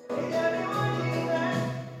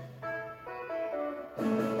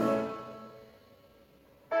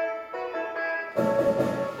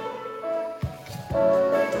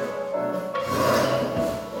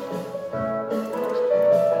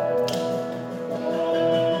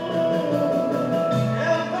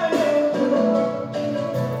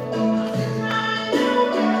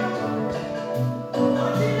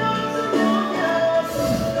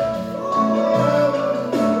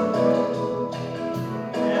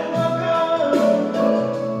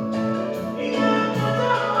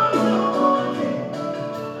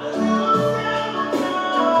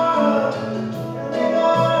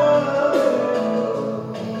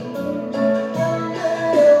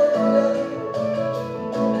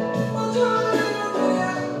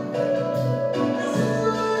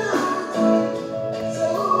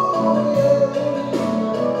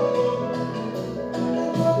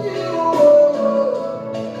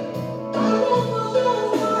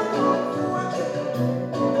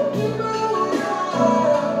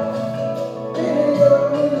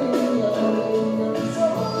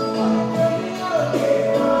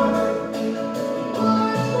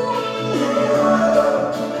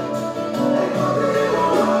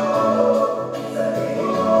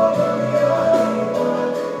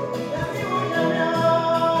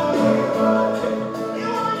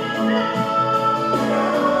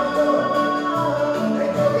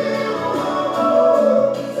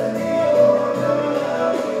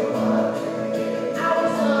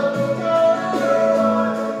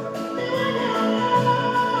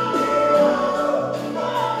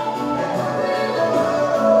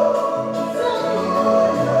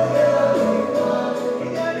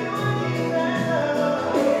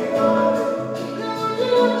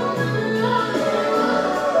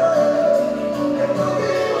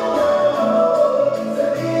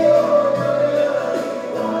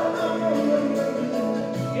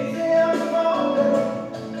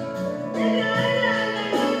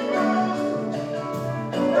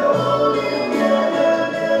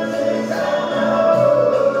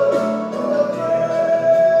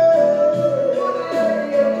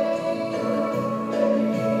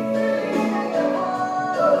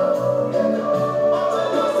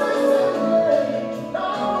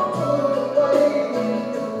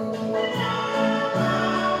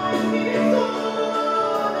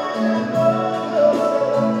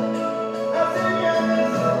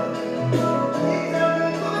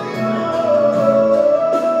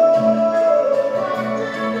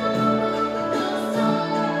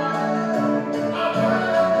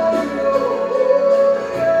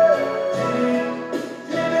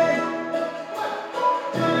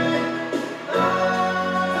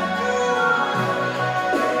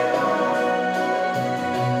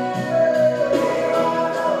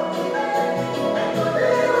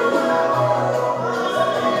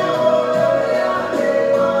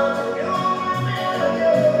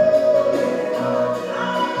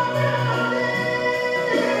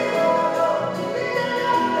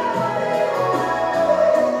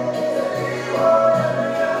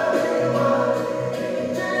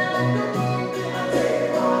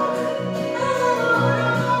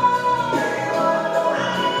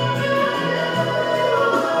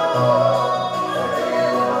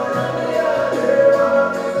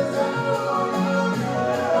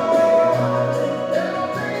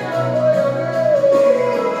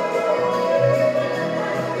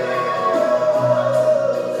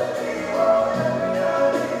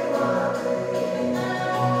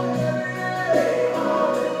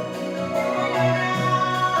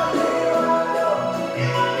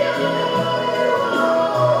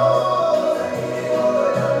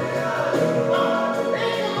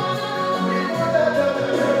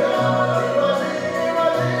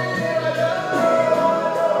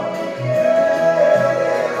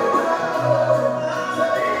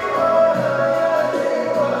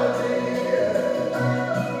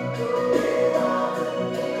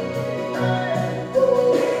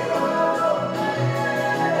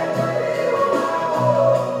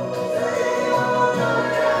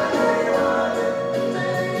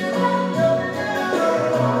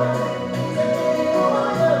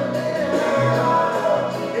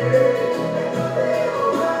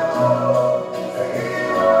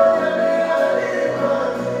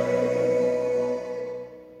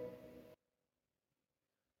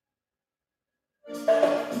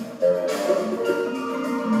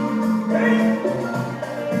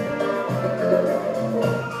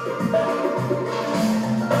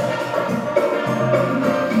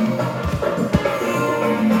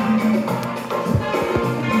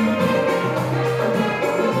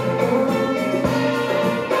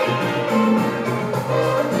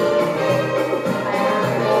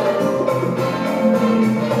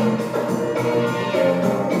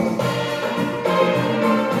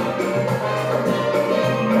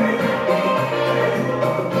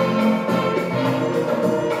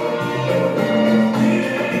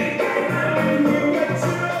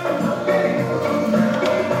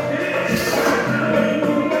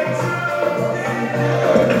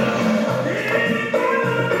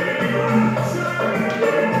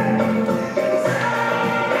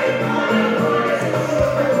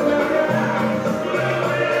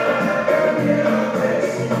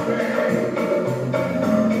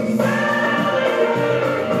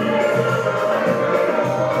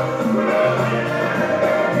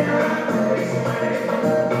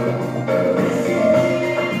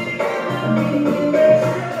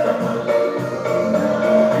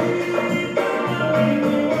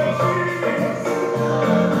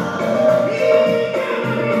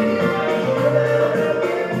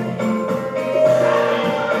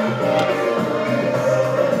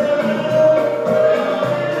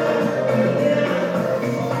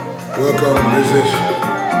It's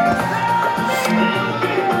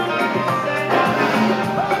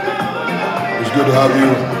good to have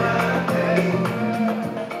you.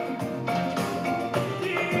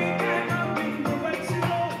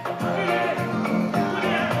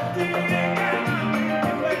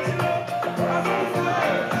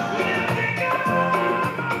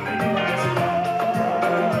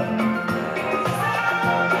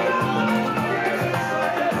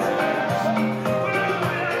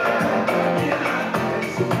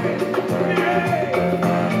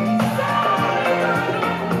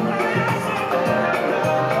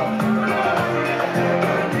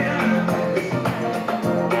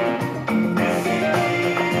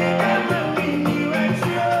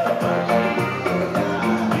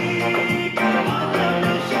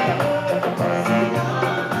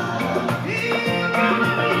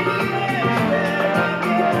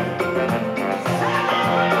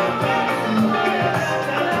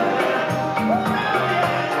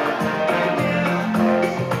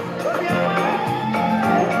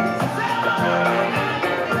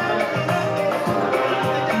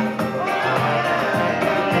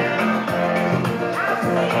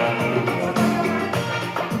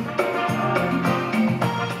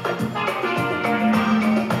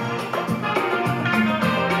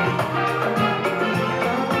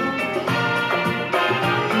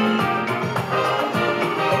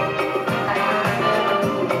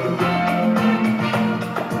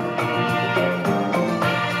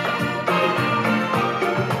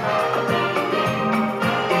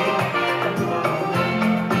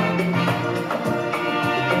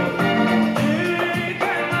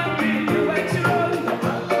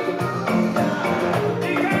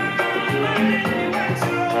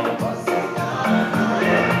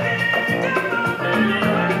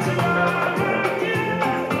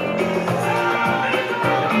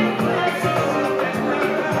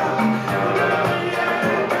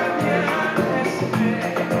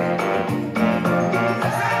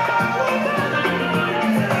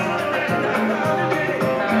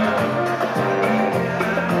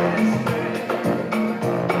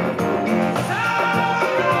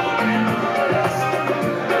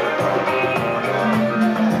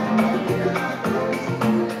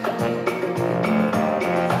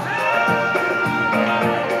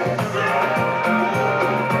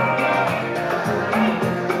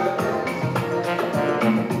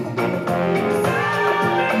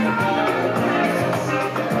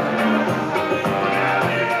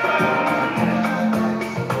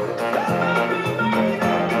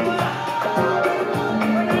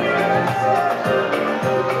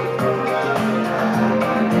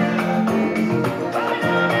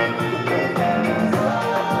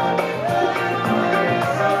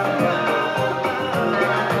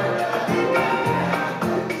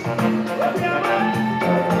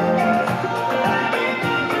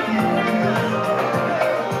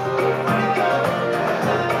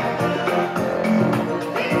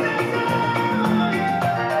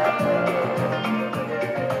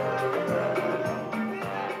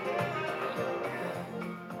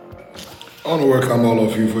 I want to welcome all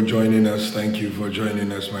of you for joining us. Thank you for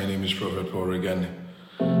joining us. My name is Prophet Paul Regan.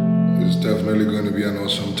 It's definitely going to be an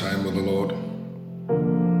awesome time with the Lord.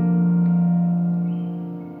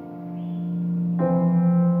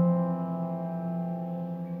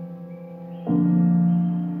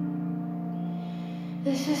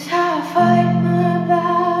 This is how I fight my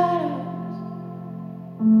battles.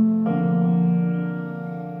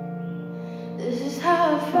 This is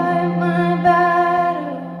how I fight my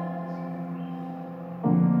battles.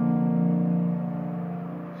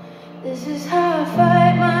 This is how I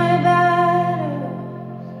fight my battles.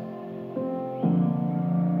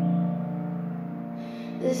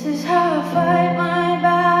 This is how I fight my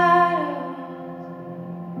battles.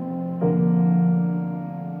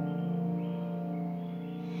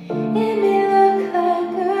 It may look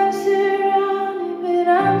like I'm surrounded, but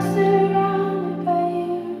I'm surrounded by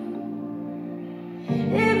you.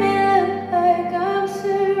 It may look like I'm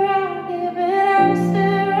surrounded, but I'm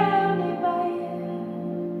surrounded by you.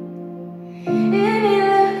 It may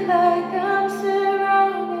look like I'm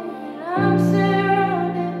surrounded, but I'm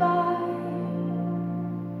surrounded by you.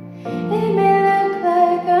 It may look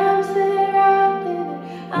like I'm surrounded,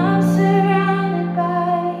 but I'm surrounded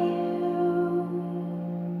by you.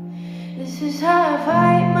 This is how I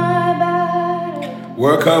fight my battle.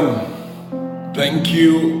 Welcome. Thank you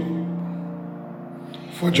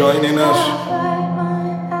for joining How I us. fight my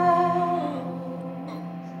battle.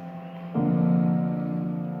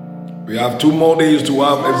 We have 2 more days to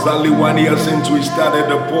have exactly 1 year since we started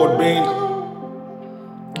the Port Bean.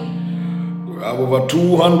 We have over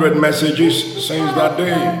 200 messages since that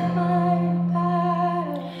day.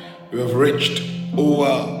 have reached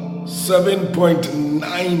over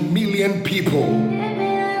 7.9 million people.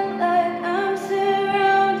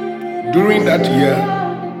 During that year,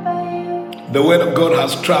 the word of God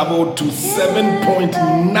has traveled to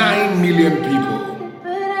 7.9 million people.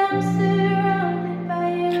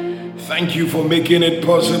 Thank you for making it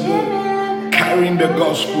possible, carrying the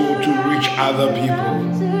gospel to reach other people.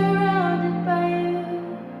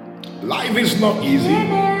 Life is not easy,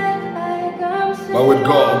 but with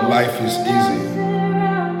God, life is easy.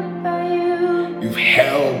 You've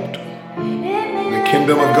helped the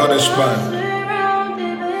kingdom of God expand.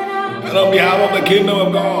 And on behalf of the kingdom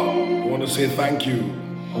of God, I want to say thank you.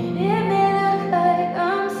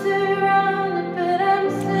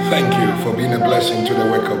 Thank you for being a blessing to the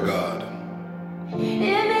work of God.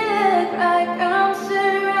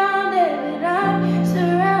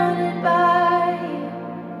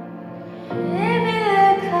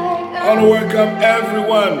 I want to welcome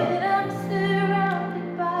everyone.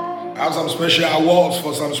 I have some special awards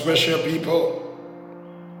for some special people.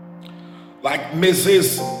 Like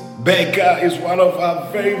Mrs. Baker is one of our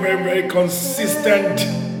very consistent,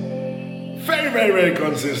 very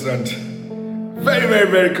consistent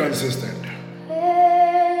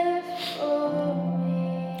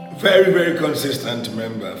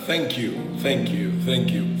member. Thank you.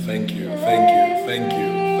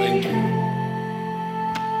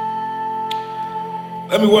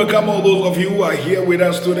 Let me welcome all those of you who are here with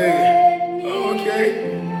us today.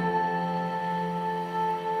 Okay.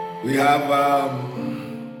 We have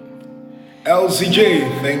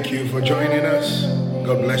LCJ. Thank you for joining us.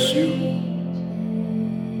 God bless you.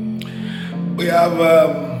 We have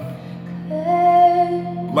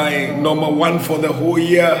my number one for the whole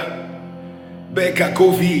year, Becca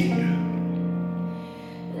Kofi.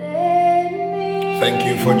 Thank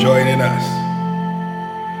you for joining us.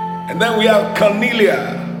 And then we have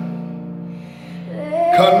Cornelia.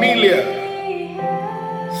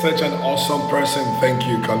 Such an awesome person. Thank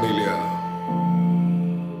you, Cornelia.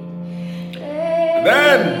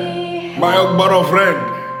 Then my Ogboro friend,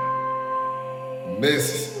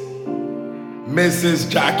 Mrs.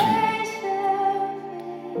 Jackie.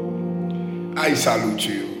 I salute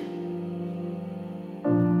you.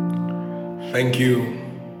 Thank you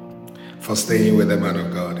for staying with the man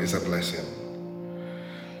of God. It's a blessing.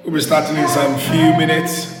 We'll be starting in some few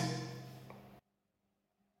minutes.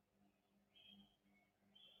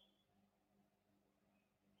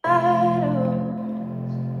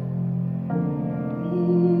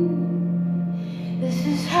 This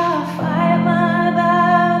is how I fight my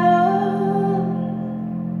battle.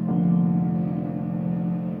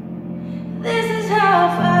 This is how I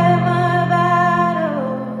fight my battle.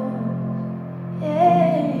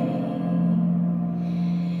 Yeah.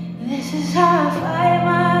 This is how I fight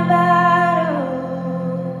my battle.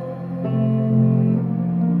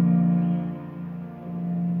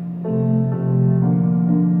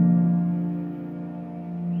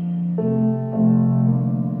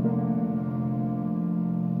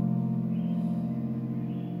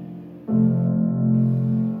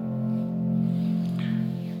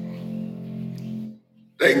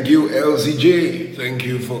 Thank you, LCJ. Thank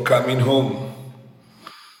you for coming home.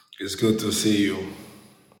 It's good to see you.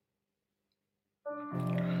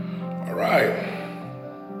 All right.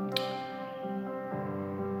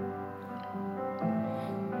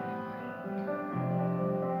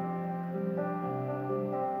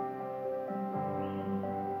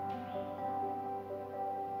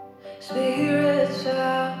 Spirits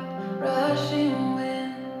out, rushing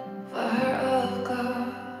wind, fire of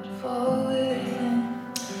God, fall within.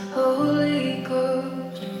 Holy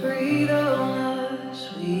Ghost, breathe on us,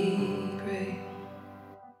 we pray.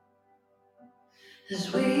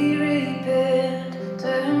 As we repent,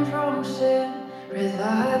 turn from sin,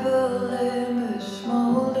 revival embers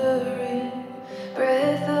smoldering.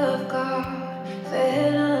 Breath of God,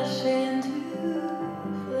 fan us into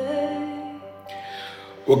flame.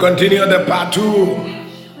 We'll continue the part 2.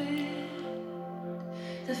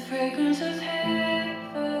 The fragrance of heaven.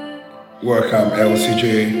 Welcome,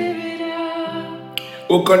 LCJ.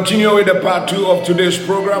 We'll continue with the part 2 of today's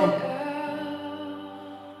program.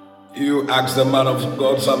 You asked the man of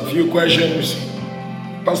God some few questions.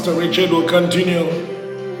 Pastor Richard will continue.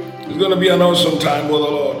 It's going to be an awesome time with the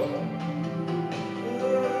Lord.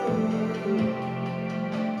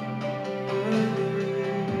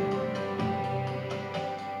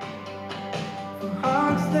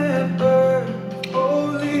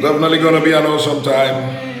 It's definitely going to be an awesome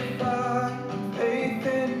time.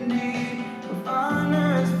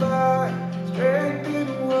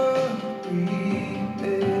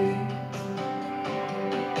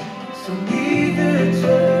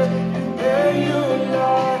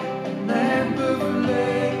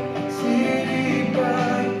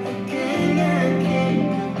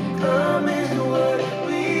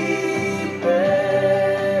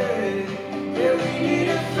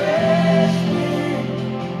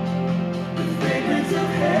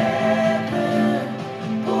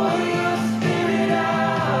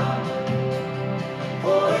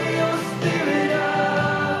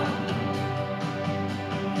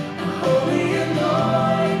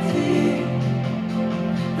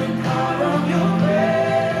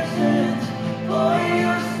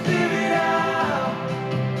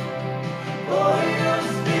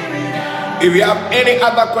 If you have any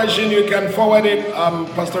other question, you can forward it.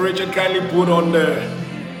 Pastor Richard kindly put on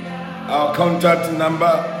our contact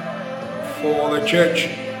number for the church.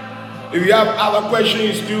 If you have other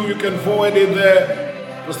questions too, you can forward it there.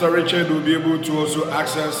 Pastor Richard will be able to also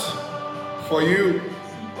access for you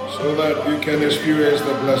so that you can experience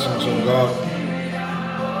the blessings of God.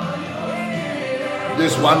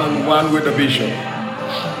 This one-on-one with the bishop.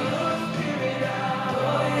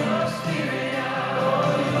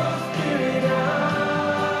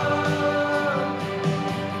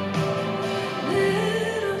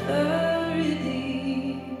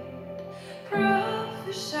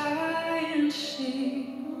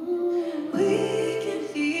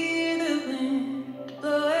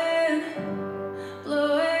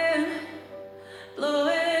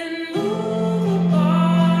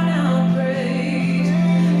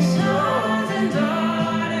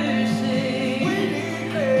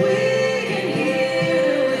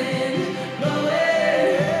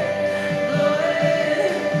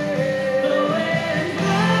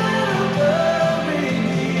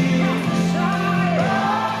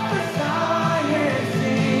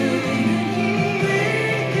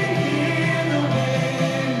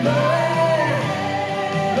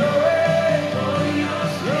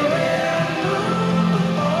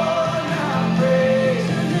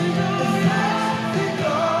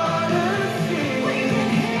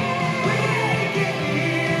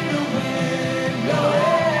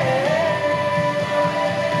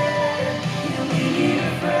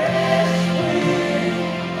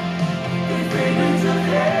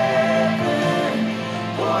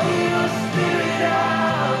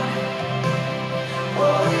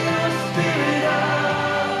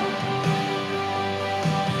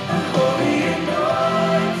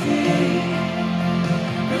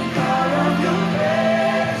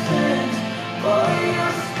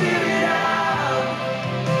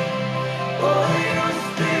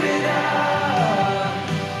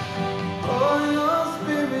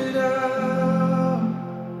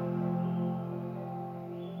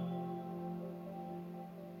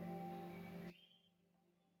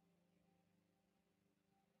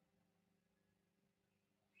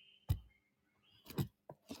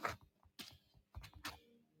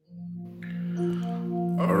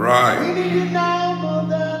 All right. We need you now more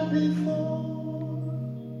than before.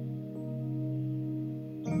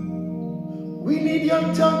 We need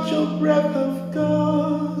your touch, your breath of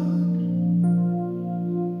God.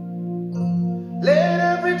 Let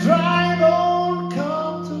every dry bone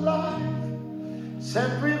come to life.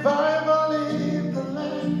 Send revival in the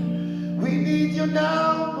land. We need you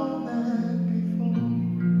now more than before.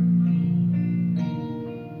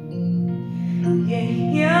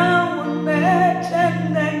 Yeah,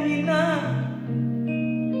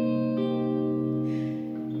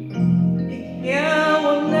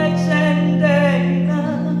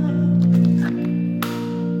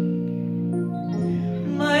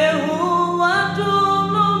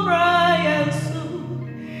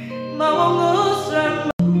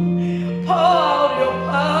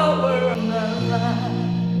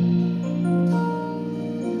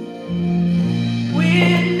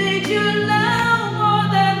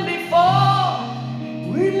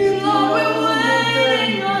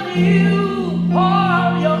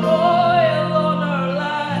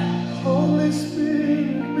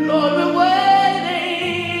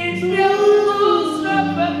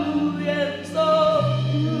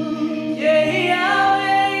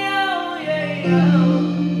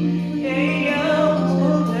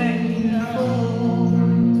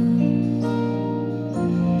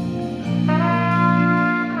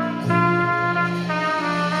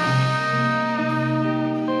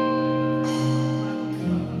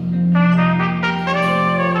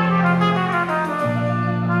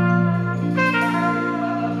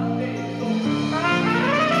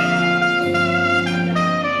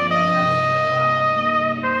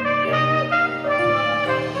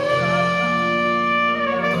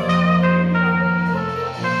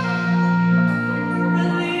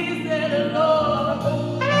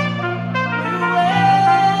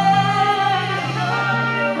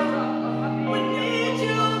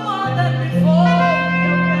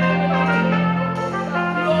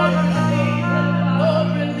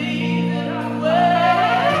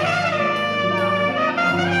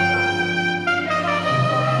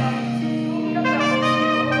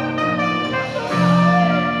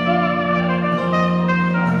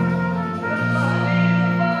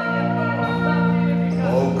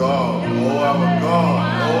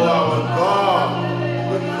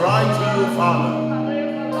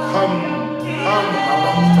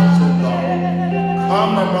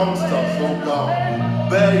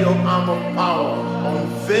 Unveil your arm of power.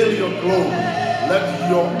 Unveil your glory.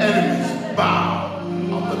 Let your enemies bow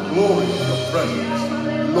at the glory of your presence.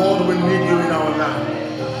 Lord, we need you in our land.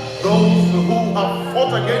 Those who have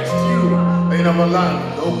fought against you in our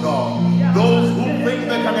land, oh God. Those who think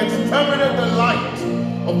they can exterminate the light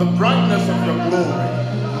of the brightness of your glory.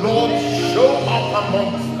 Lord, show up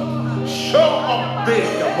amongst them. Show up big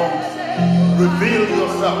amongst them. Reveal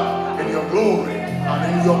yourself in your glory and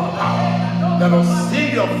in your power. Let us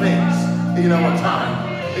see your face in our time,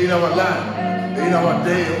 in our land, in our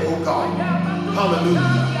day, oh God. Hallelujah.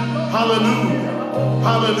 Hallelujah.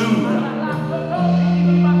 Hallelujah.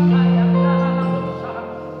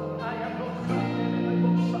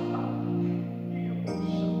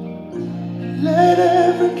 Let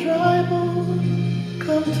every dry bone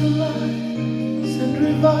come to life. Send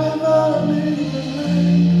revival in the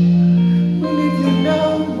land. We need you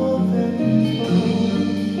now more than before.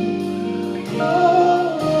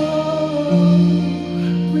 Oh,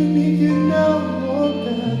 we need you now more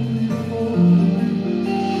than before.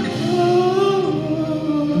 Oh,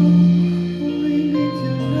 we need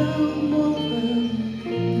you now more than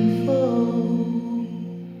before.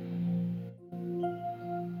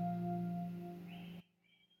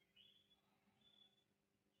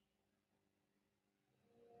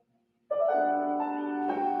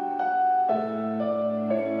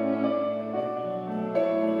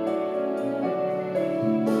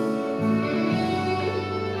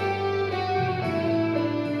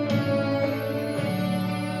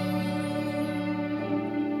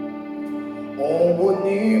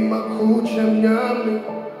 Oboni makucha nyami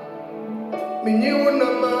minyiuna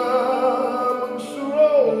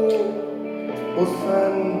mamusuro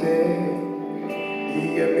osande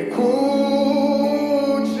iye mikuchifu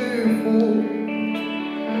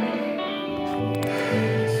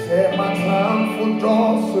sema tamfu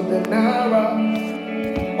dosu denara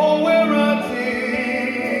owerati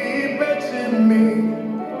betimi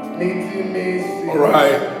nitimisi. All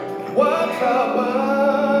right.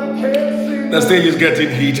 The stage is getting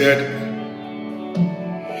heated.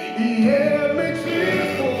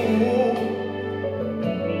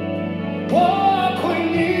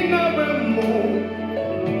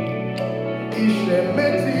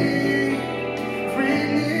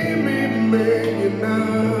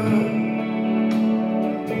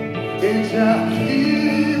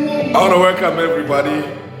 I want to welcome everybody.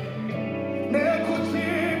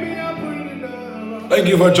 Thank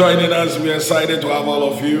you for joining us. We're excited to have all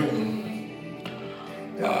of you.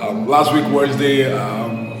 Last week, Wednesday,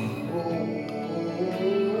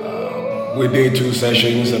 we did 2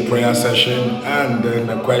 sessions, a prayer session and then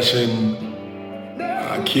a question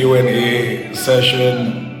Q&A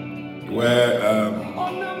session where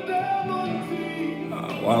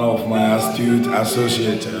one of my astute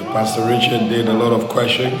associates, Pastor Richard, did a lot of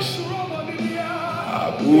questions.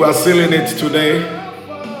 We are sealing it today.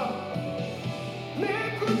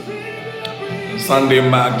 Sunday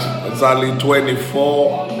marked exactly 12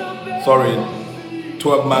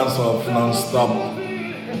 months of non-stop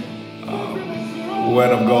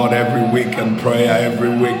Word of God every week and prayer every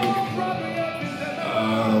week.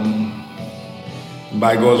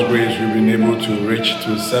 By God's grace, we've been able to reach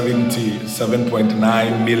to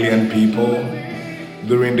 77.9 million people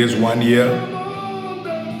during this 1 year.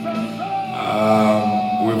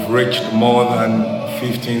 We've reached more than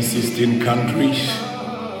 15, 16 countries.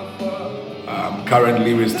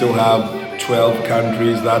 Currently, we still have 12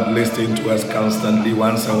 countries that listen to us constantly.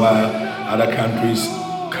 Once a while, other countries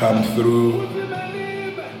come through.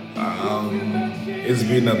 It's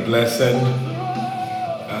been a blessing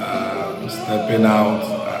stepping out,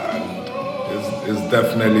 and it's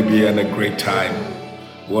definitely been a great time.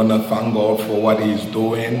 We want to thank God for what He's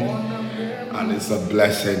doing, and it's a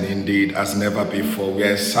blessing indeed as never before.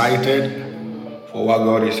 We're excited for what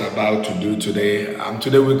God is about to do today.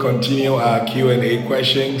 Today we continue our Q&A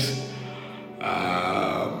questions.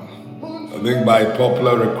 I think by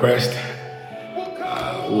popular request,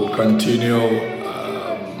 we'll continue.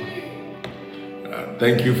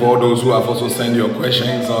 Thank you for all those who have also sent your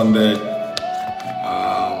questions on the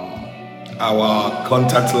our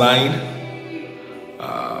contact line.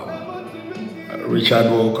 Richard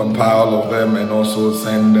will compile all of them and also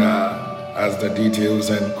send us the details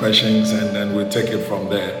and questions, and then we'll take it from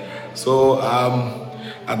there. So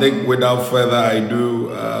I think without further ado,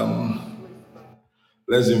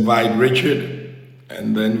 let's invite Richard,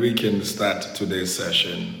 and then we can start today's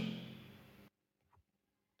session.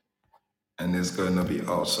 And it's going to be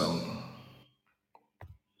awesome.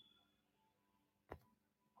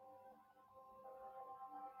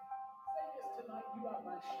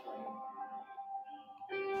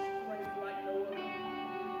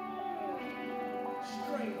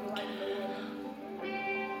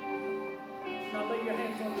 Now lay your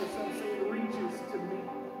hands on yourself so it reaches to me.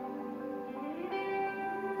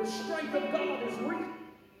 The strength of God is real.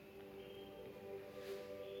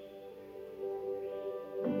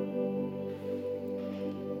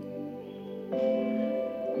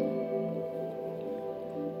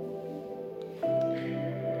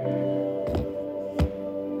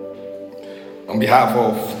 On behalf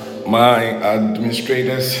of my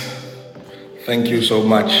administrators, thank you so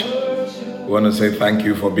much. We want to say thank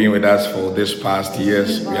you for being with us for this past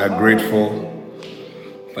years. We are grateful.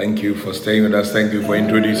 Thank you for staying with us. Thank you for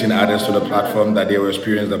introducing others to the platform that they will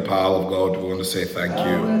experience the power of God. We want to say thank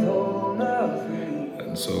you.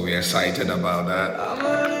 And so we're excited about that.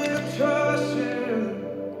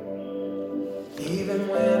 Even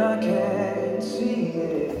when I can't see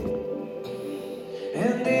it,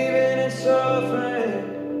 and even in suffering,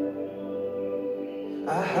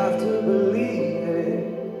 I have to believe it.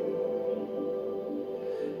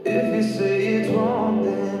 If you say it's wrong,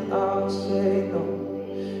 then I'll say no.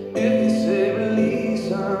 If you say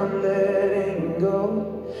release, I'm letting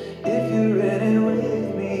go. If you're in it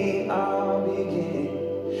with me, I'll begin.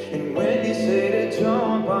 And when you say to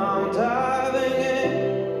jump, I'm diving in.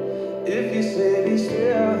 If you say be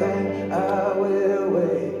still, then I will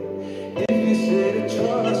wait. If you say to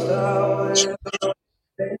trust, I will.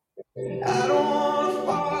 I don't want to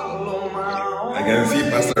follow my own. I can see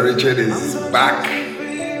Pastor Richard is back.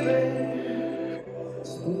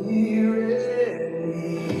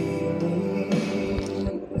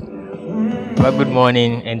 Well, good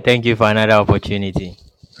morning, and thank you for another opportunity.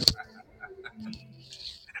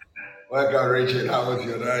 Welcome, Richard. How was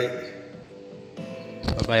your night?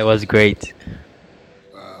 Papa, it was great.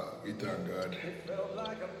 We thank God.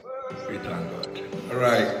 We thank God. All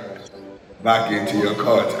right. Back into your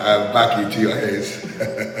court. Back into your hands.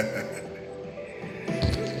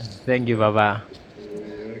 Thank you, Papa.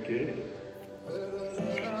 Okay.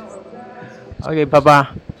 Okay,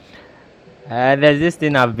 Papa. There's this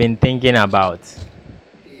thing I've been thinking about,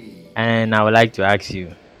 and I would like to ask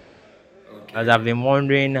you. Because I've been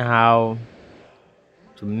wondering how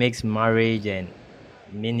to mix marriage and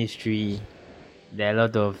ministry. There are a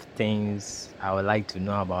lot of things I would like to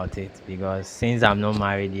know about it, because since I'm not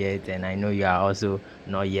married yet, and I know you are also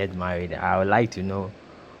not yet married, I would like to know,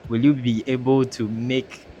 will you be able to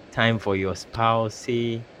make time for your spouse,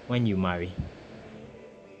 say, when you marry?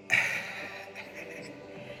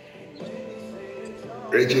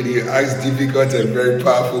 Richard, you ask difficult and very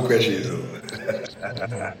powerful questions.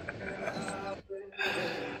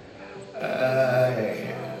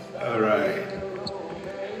 All right.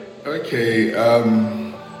 Okay.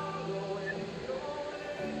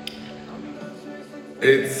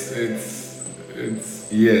 It's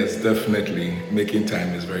yes, definitely. Making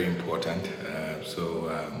time is very important.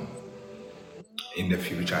 In the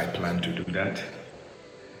future, I plan to do that.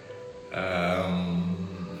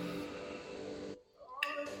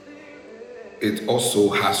 It also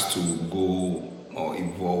has to go or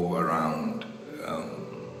evolve around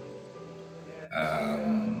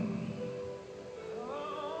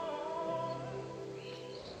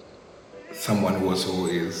someone who also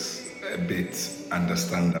is a bit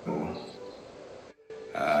understandable.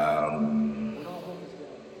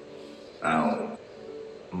 Now,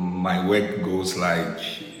 my work goes like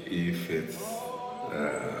if it's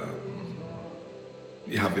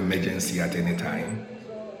you have emergency at any time,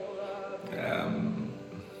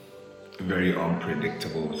 very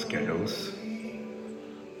unpredictable schedules.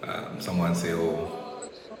 Someone say, "Oh,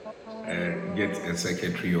 get a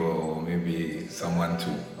secretary or maybe someone to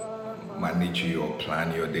manage you or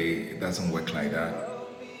plan your day." It doesn't work like that.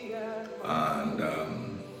 And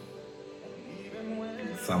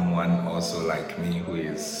someone also like me who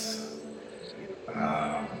is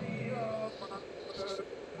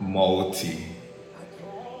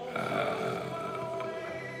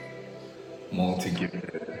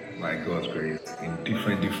multi-gifted by God's grace in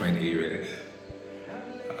different areas.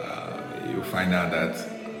 You find out that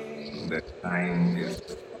the time is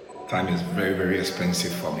very, very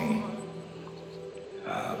expensive for me.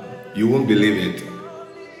 You won't believe it.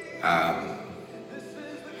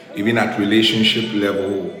 Even at relationship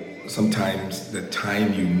level, sometimes the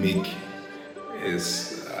time you make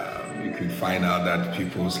is, you could find out that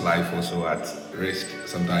people's life also at risk.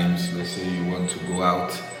 Sometimes, let's say you want to go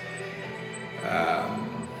out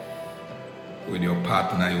with your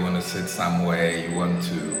partner, you want to sit somewhere, or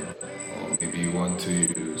maybe you want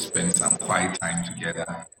to spend some quiet time together.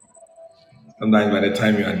 Sometimes by the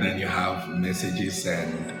time you are done, you have messages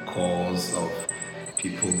and calls of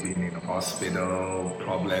people being in hospital,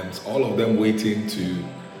 problems, all of them waiting to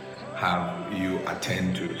have you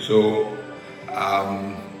attend to. So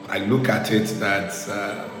I look at it that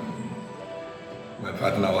my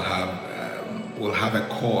partner will have a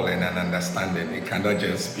call and an understanding. It cannot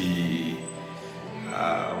just be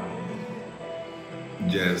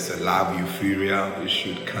just a love euphoria. It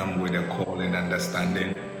should come with a call and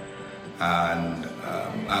understanding. And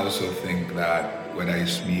I also think that whether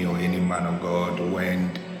it's me or any man of God,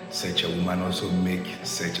 when such a woman also make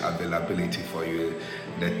such availability for you,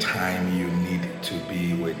 the time you need to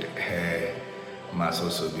be with her must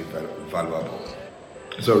also be valuable.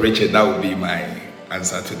 So Richard, that would be my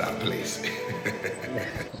answer to that place.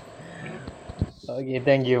 Okay,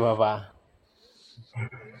 thank you, Papa.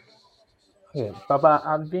 Okay, Papa,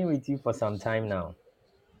 I've been with you for some time now.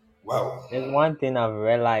 Wow. There's one thing I've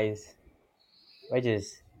realized, which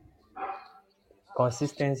is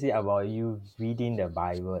consistency about you reading the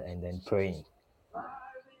Bible and then praying.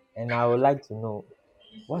 And I would like to know,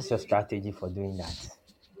 what's your strategy for doing that?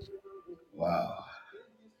 Wow.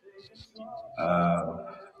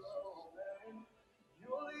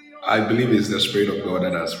 I believe it's the Spirit of God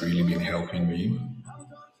that has really been helping me.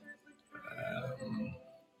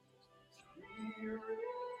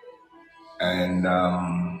 And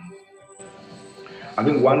I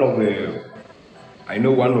think one of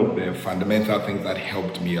the fundamental things that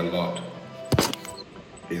helped me a lot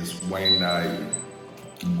is when I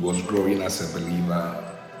was growing as a believer.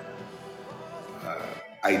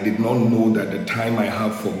 I did not know that the time I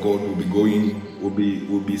have for God will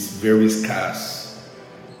be very scarce,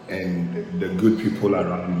 and the good people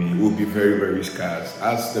around me will be very, very scarce.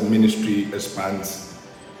 As the ministry expands,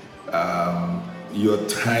 your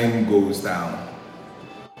time goes down,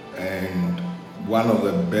 and one of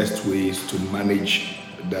the best ways to manage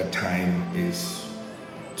that time is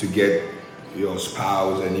to get your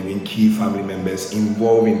spouse and even key family members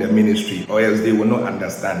involved in the ministry, or else they will not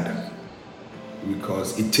understand them,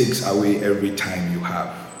 because it takes away every time you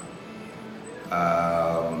have.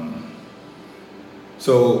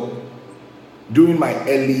 So during my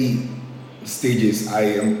early stages,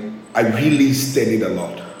 I really studied a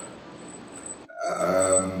lot.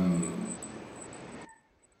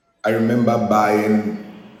 I remember buying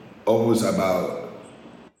almost about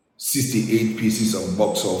 68 pieces of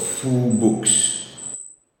box of full books,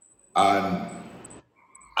 and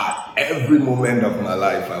at every moment of my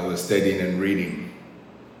life I was studying and reading,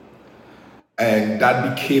 and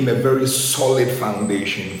that became a very solid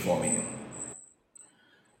foundation for me.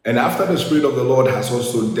 And after the Spirit of the Lord has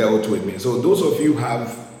also dealt with me, so those of you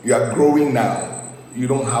are growing now, you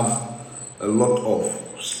don't have a lot of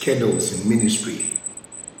schedules in ministry,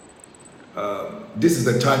 this is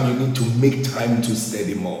the time you need to make time to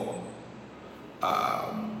study more,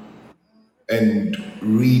 and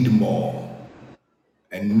read more,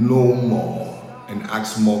 and know more, and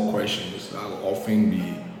ask more questions. I'll often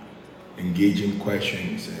be engaging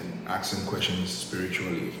questions and asking questions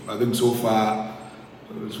spiritually. I think so far,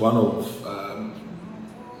 it's one of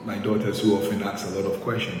my daughters who often asks a lot of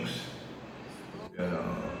questions. You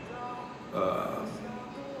know,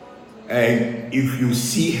 and if you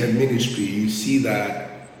see her ministry, you see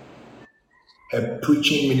that her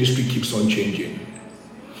preaching ministry keeps on changing.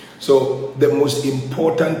 So the most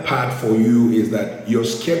important part for you is that your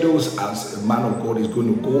schedules as a man of God is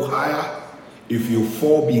going to go higher. If you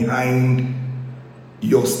fall behind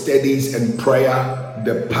your studies and prayer,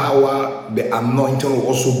 the power, the anointing will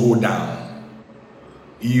also go down.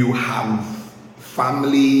 You have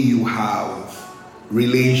family, you have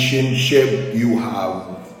relationship, you have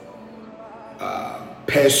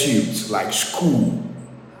pursuits like school,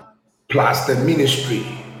 plus the ministry.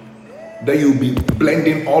 Then you'll be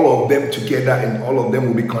blending all of them together, and all of them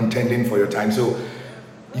will be contending for your time. So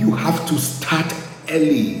you have to start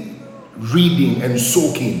early, reading and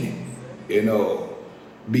soaking,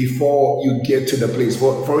 before you get to the place.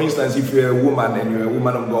 For instance, if you're a woman and you're a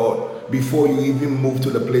woman of God, before you even move to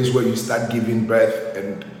the place where you start giving birth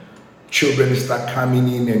and children start coming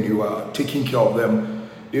in and you are taking care of them,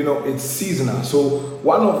 it's seasonal. So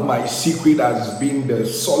one of my secret has been the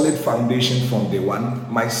solid foundation from day one.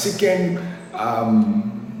 My second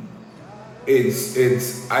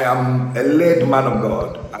is I am a led man of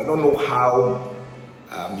God. I don't know how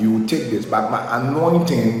you will take this, but my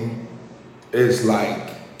anointing is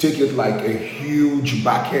take it like a huge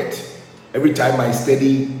bucket. Every time I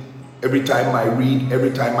study, every time I read,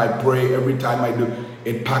 every time I pray, every time I do,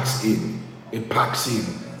 it packs in. It packs in.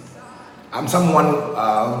 I'm someone,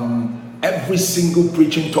 every single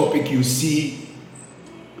preaching topic you see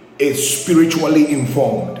is spiritually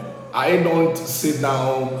informed. I don't sit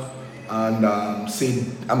down and say,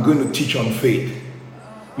 I'm going to teach on faith.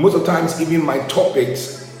 Most of the times, even my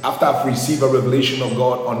topics, after I've received a revelation of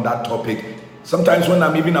God on that topic, sometimes when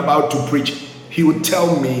I'm even about to preach, He would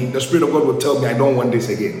tell me, the Spirit of God would tell me, I don't want this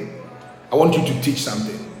again. I want you to teach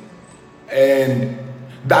something. And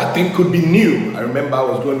that thing could be new. I remember I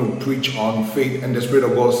was going to preach on faith, and the Spirit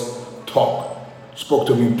of God spoke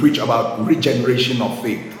to me, preach about regeneration of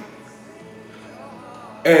faith.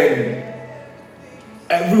 And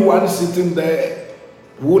everyone sitting there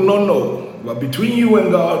will not know, but between you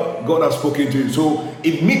and God, God has spoken to you. So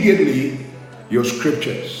immediately, your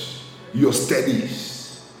scriptures, your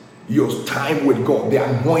studies, your time with God, the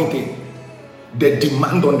anointing, the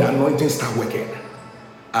demand on the anointing start working,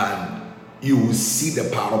 and you will see the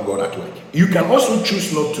power of God at work. You can also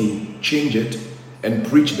choose not to change it and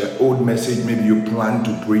preach the old message. Maybe you plan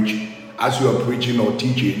to preach as you are preaching or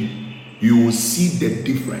teaching. You will see the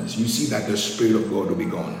difference. You see that the Spirit of God will be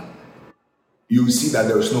gone. You will see that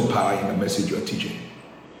there is no power in the message you are teaching.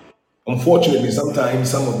 Unfortunately, sometimes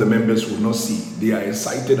some of the members will not see. They are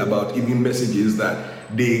excited about even messages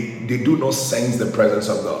that they do not sense the presence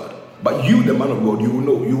of God. But you, the man of God, you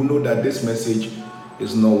will know that this message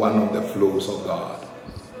is not one of the flows of God.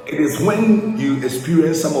 It is when you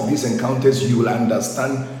experience some of these encounters, you will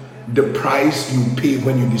understand the price you pay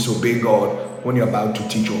when you disobey God, when you're about to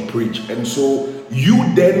teach or preach. And so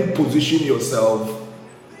you then position yourself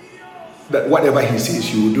that whatever He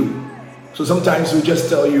says, you will do. So sometimes He'll just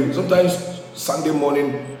tell you, sometimes Sunday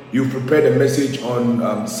morning, you prepared a message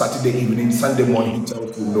on Saturday evening, Sunday morning, He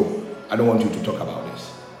tells you, no, I don't want you to talk about this.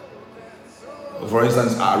 For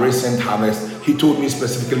instance, our recent harvest, He told me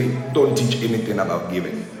specifically, don't teach anything about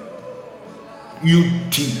giving. You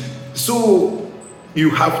teach. So you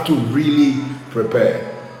have to really prepare.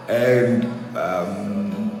 And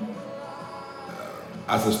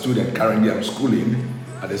as a student, currently I'm schooling.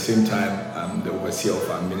 At the same time, I'm the overseer of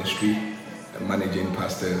our ministry, managing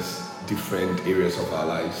pastors, different areas of our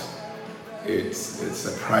lives. It's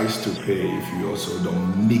a price to pay if you also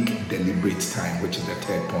don't make deliberate time, which is the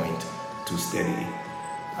third point, to study.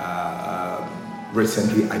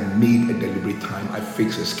 Recently, I made a deliberate time. I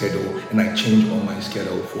fixed a schedule and I changed all my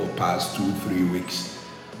schedule for past 2-3 weeks.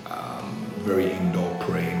 Very indoor,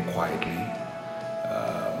 praying quietly,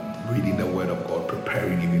 reading the Word of God,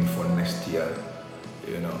 preparing even for next year.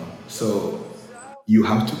 So you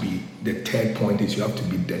have to be. The third point is you have to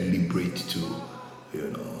be deliberate too.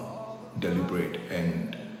 Deliberate,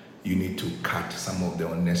 and you need to cut some of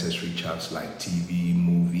the unnecessary chats like TV,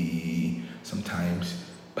 movie. Sometimes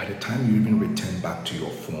by the time you even return back to your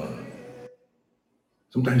phone,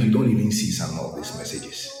 sometimes you don't even see some of these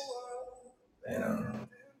messages,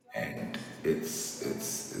 and it's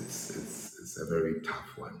a very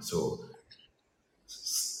tough one. So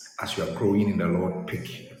as you are growing in the Lord,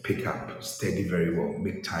 pick up, study very well,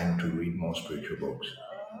 make time to read more spiritual books.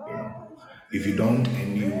 If you don't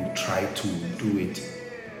and you try to do it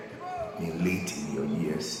late in your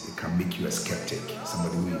years, it can make you a skeptic,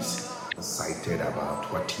 somebody who is excited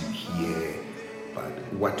about what you hear, but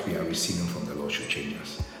what we are receiving from the Lord should change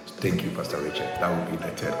us. Thank you, Pastor Richard. That would be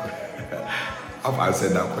the third question. I've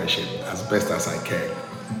answered that question as best as I can.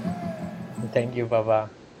 Thank you, Papa.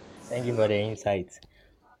 Thank you for the insight.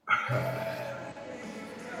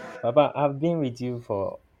 Papa, I've been with you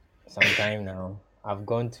for some time now. I've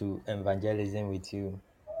gone to evangelism with you,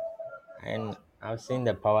 and I've seen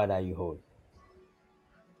the power that you hold.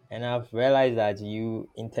 And I've realized that you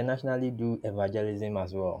internationally do evangelism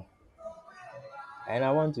as well. And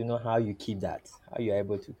I want to know how you keep that, how you're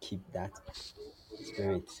able to keep that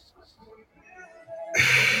spirit,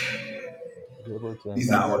 be able to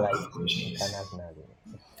These are all evangelize tough questions. internationally.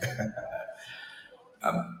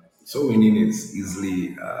 So winning is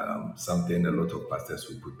easily something a lot of pastors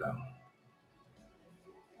will put down.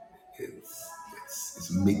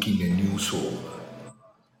 It's making a new soul,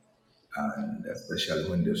 and especially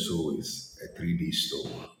when the soul is a 3D soul.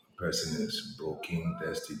 The person is broken,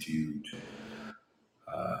 destitute,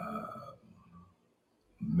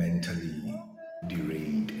 mentally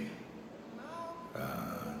derailed.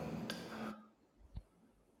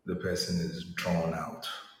 The person is drawn out,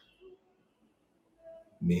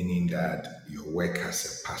 meaning that your work as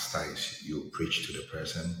a pastor is you preach to the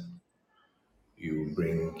person, you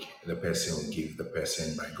bring the person, will give the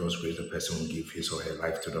person, by God's grace, the person will give his or her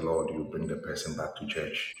life to the Lord, you bring the person back to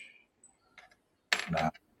church. Now,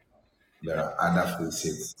 there are other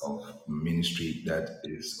facets of ministry that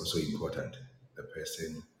is also important. The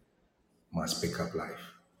person must pick up life.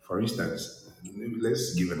 For instance,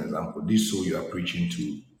 let's give an example. This soul you are preaching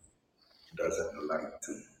to doesn't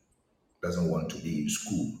want to be in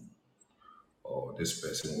school, or this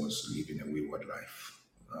person was living a wayward life.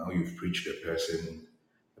 Now you've preached the person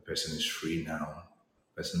is free now.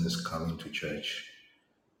 person is coming to church,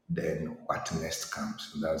 then what next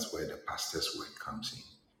comes? And that's where the pastor's work comes in.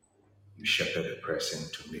 You shepherd the person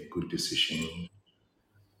to make good decisions.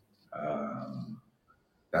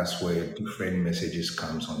 That's where different messages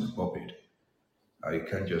comes on the pulpit. You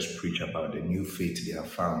can't just preach about the new faith they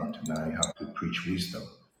have found. Now you have to preach wisdom.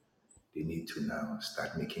 They need to now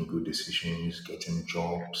start making good decisions, getting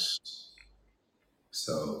jobs.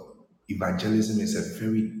 So evangelism is a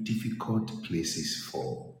very difficult place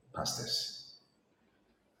for pastors.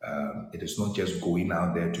 It is not just going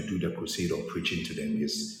out there to do the crusade or preaching to them.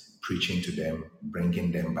 It's preaching to them,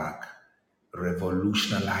 bringing them back,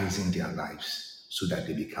 revolutionizing their lives so that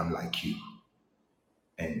they become like you.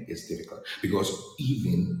 And it's difficult because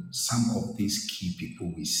even some of these key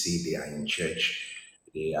people we say they are in church,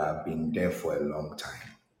 they have been there for a long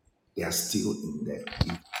time. They are still in the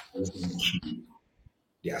evangelism queue.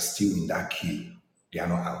 They are still in that queue. They are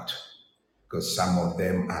not out because some of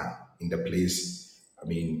them are in the place. I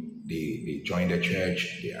mean, they join the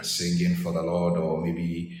church, they are singing for the Lord, or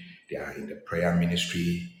maybe they are in the prayer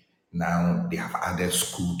ministry. Now they have added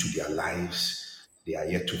school to their lives. They are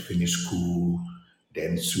yet to finish school.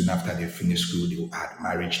 Then soon after they finish school, they will add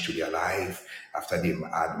marriage to their life. After they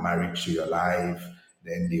add marriage to your life,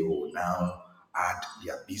 then they will now add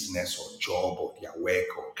their business or job or their work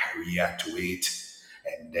or career to it.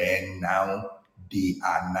 And then now they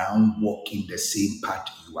are now walking the same path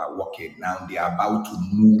you are walking. Now they are about to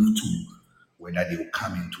move to whether they will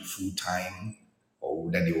come into full time or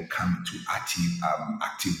whether they will come to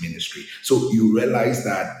active ministry. So you realize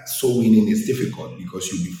that soul winning is difficult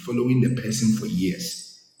because you'll be following the person for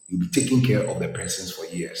years. You'll be taking care of the persons for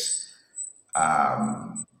years.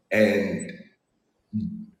 And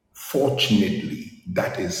fortunately,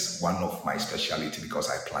 that is one of my specialty because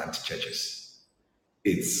I plant churches.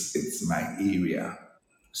 It's my area.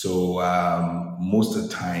 So most of the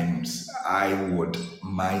times I would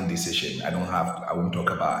my decision. I won't talk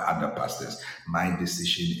about other pastors. My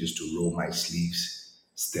decision is to roll my sleeves,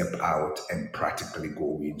 step out, and practically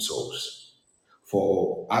go win souls.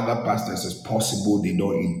 For other pastors, it's possible they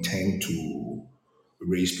don't intend to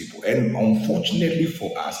raise people. And unfortunately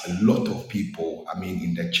for us, a lot of people, I mean,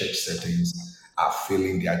 in the church settings, are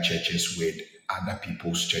filling their churches with other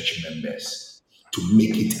people's church members to make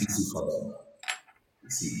it easy for them.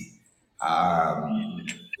 See,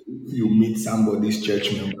 if you meet somebody's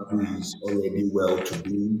church member who is already well to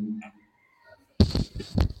do,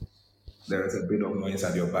 there is a bit of noise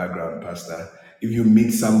at your background, Pastor. If you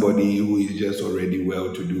meet somebody who is just already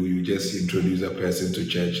well to do, you just introduce a person to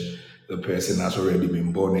church. The person has already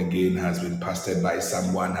been born again, has been pastored by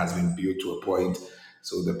someone, has been built to a point.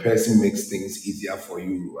 So the person makes things easier for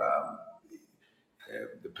you.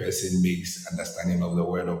 The person makes understanding of the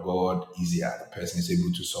word of God easier. The person is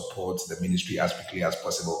able to support the ministry as quickly as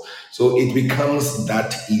possible. So it becomes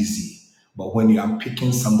that easy. But when you are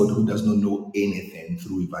picking somebody who does not know anything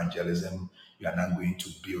through evangelism, you are not going to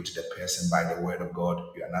build the person by the word of God.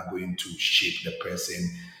 You are not going to shape the person.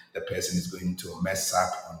 The person is going to mess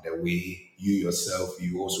up on the way. You yourself,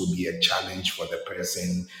 you also be a challenge for the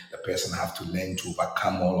person. The person has to learn to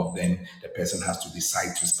overcome all of them. The person has to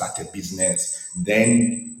decide to start a business.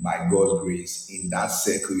 Then, by God's grace, in that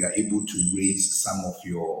circle, you are able to raise some of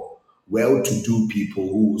your well-to-do people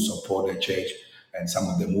who will support the church, and some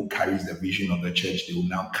of them who carries the vision of the church. They will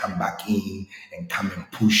now come back in and come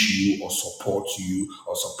and push you or support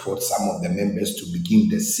some of the members to begin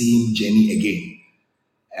the same journey again.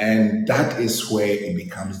 And that is where it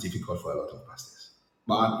becomes difficult for a lot of pastors.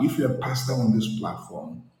 But if you're a pastor on this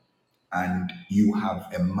platform and you have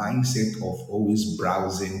a mindset of always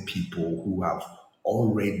browsing people who have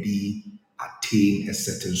already attained a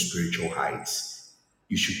certain spiritual heights,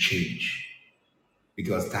 you should change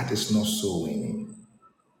because that is not so winning,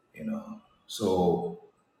 you know. So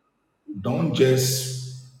don't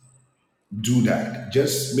just do that.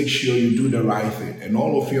 Just make sure you do the right thing. And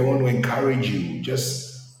all of you, I want to encourage you, just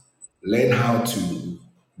learn how to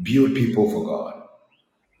build people for God,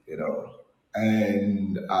 you know.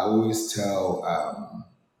 And I always tell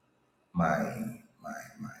my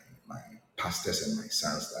my pastors and my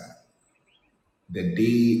sons that the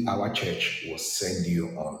day our church will send you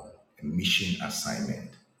on a mission assignment,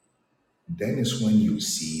 then is when you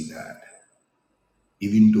see that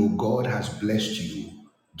even though God has blessed you,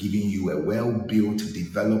 giving you a well-built,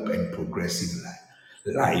 developed, and progressive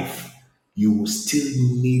life, you will still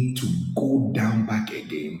need to go down back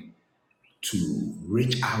again to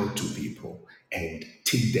reach out to people and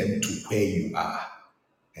take them to where you are.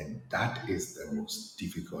 And that is the most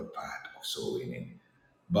difficult part of soul winning.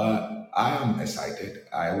 But I am excited.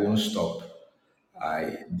 I won't stop.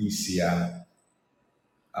 This year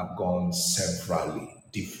I've gone severally,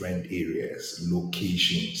 different areas,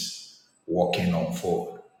 locations, walking on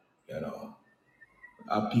foot, you know.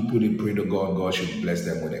 People they pray to God, God should bless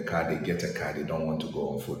them with a car. They get a car, they don't want to go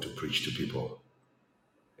on foot to preach to people.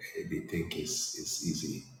 They think it's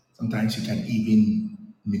easy. Sometimes you can even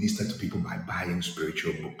minister to people by buying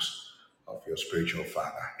spiritual books of your spiritual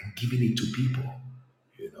father and giving it to people,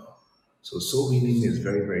 you know. So soul winning is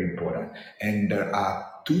very, very important. And there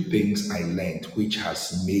are two things I learned which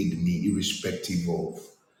has made me, irrespective of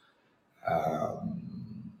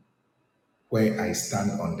where I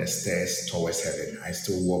stand on the stairs towards heaven, I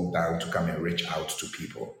still walk down to come and reach out to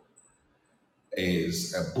people,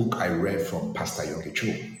 is a book I read from Pastor Yogi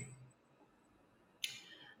Cho.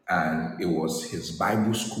 And it was his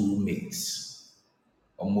Bible school mates,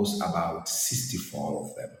 almost about 64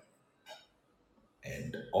 of them.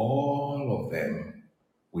 And all of them,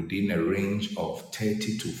 within a range of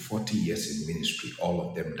 30 to 40 years in ministry, all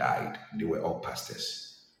of them died. They were all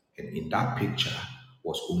pastors. And in that picture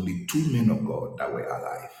was only two men of God that were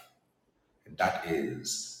alive. And that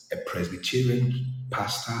is a Presbyterian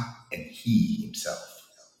pastor and he himself.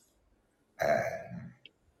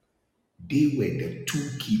 They were the two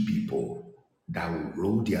key people that would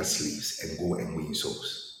roll their sleeves and go and win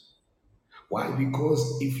souls. Why?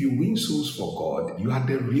 Because if you win souls for God, you are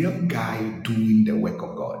the real guy doing the work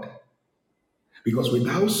of God. Because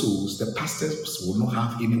without souls, the pastors will not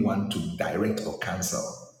have anyone to direct or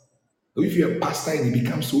counsel. So if you're a pastor and it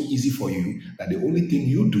becomes so easy for you that the only thing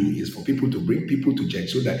you do is for people to bring people to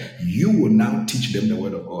church so that you will now teach them the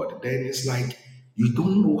word of God, then it's like you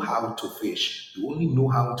don't know how to fish. You only know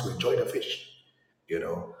how to enjoy the fish. You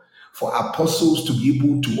know, for apostles to be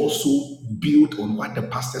able to also build on what the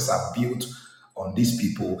pastors have built on these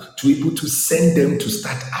people, to be able to send them to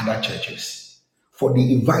start other churches, for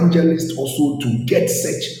the evangelists also to get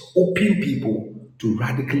such open people to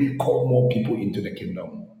radically call more people into the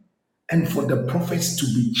kingdom, and for the prophets to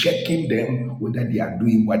be checking them whether they are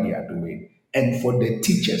doing what they are doing, and for the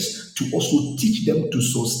teachers to also teach them to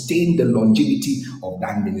sustain the longevity of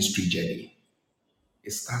that ministry journey.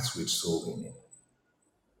 It starts with soul winning.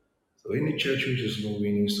 So any church which is not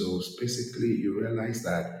winning souls, basically you realize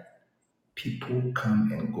that people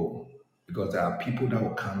come and go. Because there are people that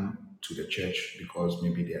will come to the church because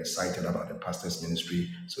maybe they are excited about the pastor's ministry,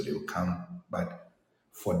 so they will come. But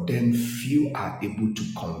for them, few are able to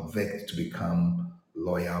convert to become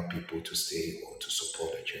loyal people to stay or to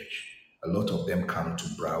support the church. A lot of them come to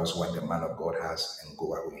browse what the man of God has and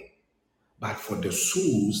go away. But for the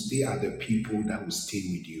souls, they are the people that will stay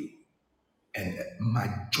with you. And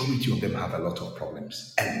majority of them have a lot of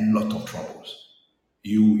problems, a lot of troubles.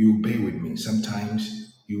 You bear with me.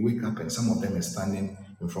 Sometimes you wake up and some of them are standing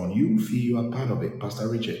in front. You feel you are part of it. Pastor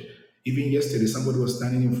Richard, even yesterday, somebody was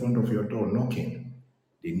standing in front of your door knocking.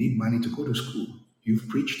 They need money to go to school. You've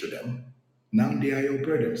preached to them. Now they are your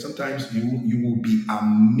burden. Sometimes you will be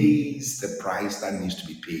amazed the price that needs to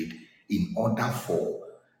be paid in order for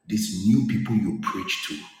these new people you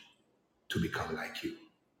preach to become like you.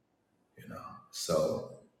 You know,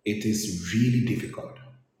 so it is really difficult,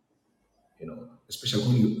 you know, especially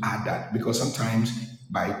when you add that, because sometimes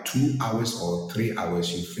by 2 hours or 3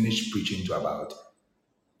 hours you finish preaching to about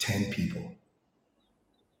 10 people.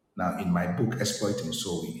 Now in my book Exploiting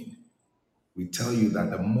Soul Winning, we tell you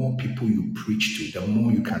that the more people you preach to, the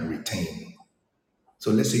more you can retain.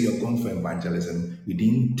 So let's say you're going for evangelism,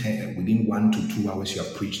 within 1 to 2 hours you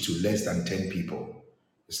have preached to less than 10 people.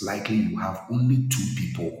 It's likely you have only 2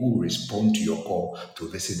 people who respond to your call to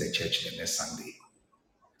visit the church the next Sunday.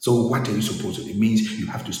 So what are you supposed to do? It means you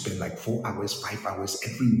have to spend like 4 hours, 5 hours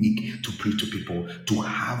every week to preach to people, to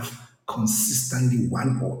have consistently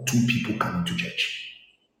 1 or 2 people coming to church.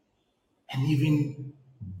 And even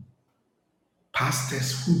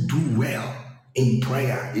pastors who do well in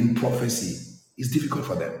prayer, in prophecy, it's difficult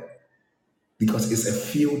for them because it's a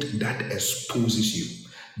field that exposes you.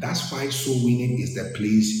 That's why soul winning is the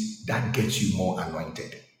place that gets you more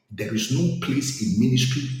anointed. There is no place in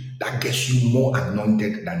ministry that gets you more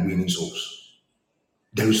anointed than winning souls.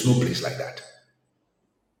 There is no place like that.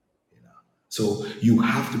 So you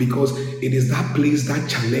have to, because it is that place that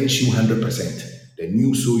challenges you 100%. The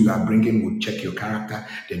new soul you are bringing will check your character.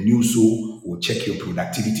 The new soul will check your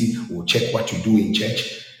productivity, will check what you do in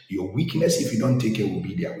church. Your weakness, if you don't take care, will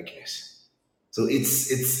be their weakness. So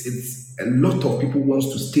it's a lot of people wants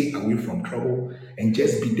to stay away from trouble and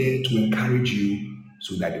just be there to encourage you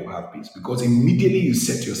so that you'll have peace. Because immediately you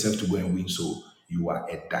set yourself to go and win soul, you are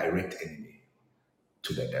a direct enemy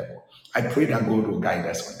to the devil. I pray that God will guide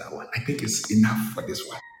us on that one. I think it's enough for this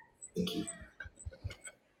one. Thank you.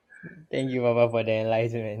 Thank you, Papa, for the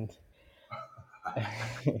enlightenment.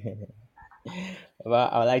 Well,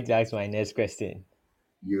 I would like to ask my next question.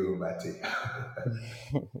 You, Mate.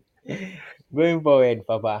 Going forward,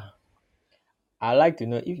 Papa, I'd like to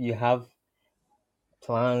know if you have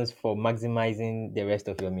plans for maximizing the rest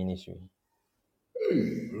of your ministry.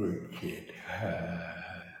 Wicked.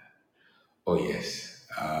 Oh, yes.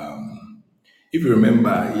 If you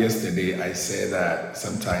remember yesterday, I said that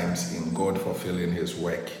sometimes in God fulfilling His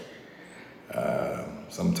work,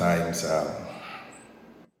 sometimes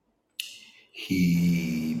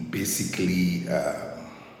He basically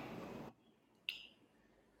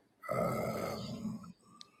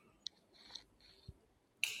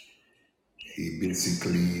he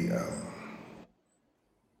basically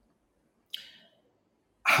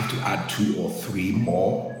have to add 2 or 3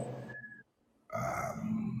 more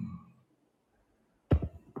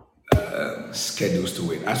schedules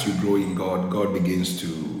to it. As you grow in God, God begins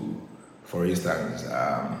to, for instance,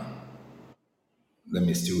 let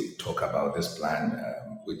me still talk about this plan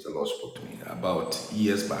which the Lord spoke to me about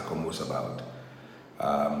years back, almost about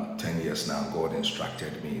 10 years now. God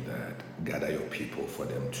instructed me that gather your people for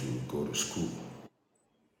them to go to school.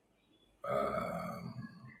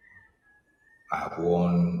 I have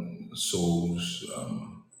won souls.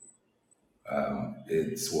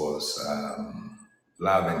 It was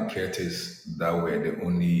Love and Curtis that were the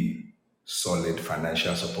only solid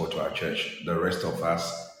financial support to our church. The rest of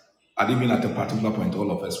us, and even at a particular point, all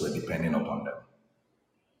of us were depending upon them.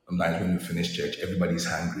 Sometimes when you finish church, everybody's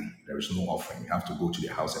hungry. There is no offering. You have to go to the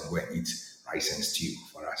house and go and eat rice and stew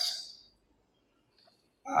for us.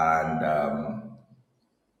 And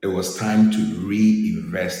it was time to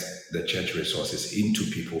reinvest the church resources into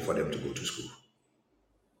people for them to go to school.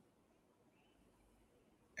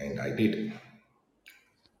 And I did.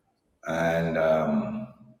 And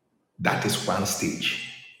that is one stage.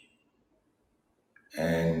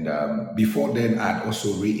 And before then, I'd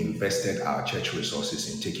also reinvested our church resources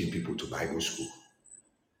in taking people to Bible school.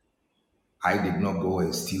 I did not go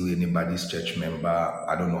and steal anybody's church member.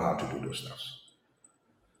 I don't know how to do those stuff.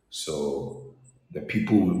 So the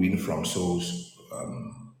people we win from souls,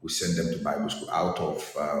 we send them to Bible school. Out of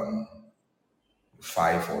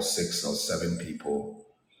 5 or 6 or 7 people,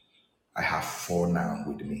 I have 4 now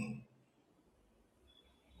with me.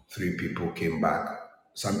 3 people came back.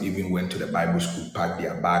 Some even went to the Bible school, packed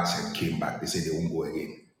their bags and came back. They said they won't go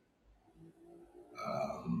again.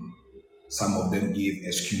 Some of them gave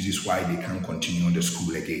excuses why they can't continue on the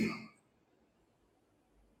school again.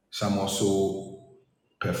 Some also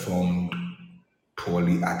performed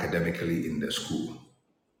poorly academically in the school.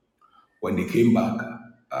 When they came back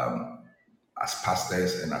as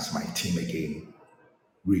pastors and as my team again,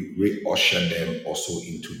 we ushered them also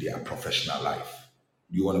into their professional life.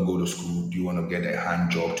 Do you want to go to school? Do you want to get a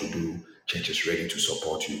hand job to do? Church is ready to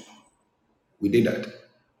support you. We did that.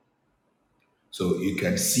 So you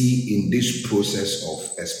can see in this process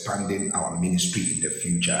of expanding our ministry in the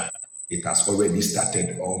future, it has already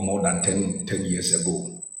started more than 10 years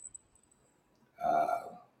ago.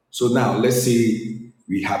 So now let's say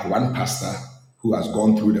we have one pastor who has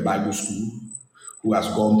gone through the Bible school, who has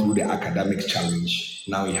gone through the academic challenge.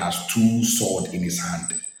 Now he has 2 swords in his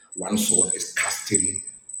hand. One sword is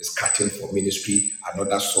cutting for ministry.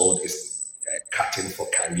 Another sword is cutting for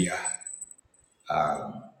career.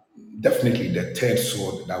 Definitely the third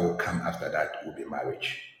sword that will come after that will be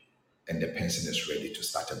marriage. And the person is ready to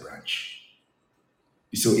start a branch.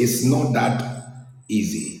 So it's not that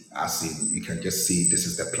easy, as in you can just say this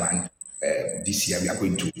is the plan. This year we are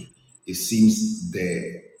going to. It seems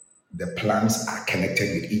the plans are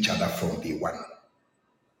connected with each other from day one.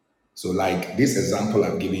 So, like this example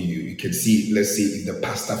I'm giving you, you can see, let's say if the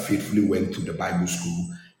pastor faithfully went to the Bible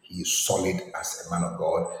school, he is solid as a man of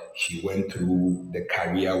God. He went through the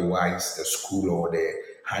career wise, the school or the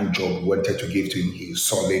hand job wanted to give to him, he is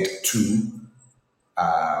solid 2.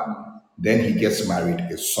 Then he gets married,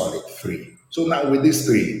 is solid 3. So now with these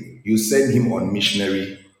 3, you send him on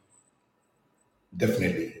missionary,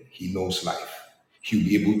 definitely he knows life. He'll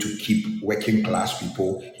be able to keep working class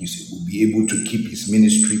people. He will be able to keep his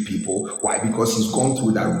ministry people. Why? Because he's gone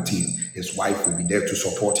through that routine. His wife will be there to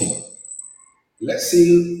support him. Let's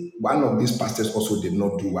say one of these pastors also did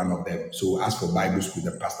not do one of them. So as for Bible school,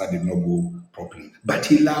 the pastor did not go properly. But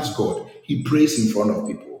he loves God. He prays in front of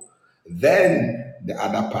people. Then the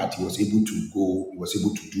other part, he was able to go, he was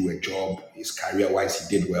able to do a job. His career-wise,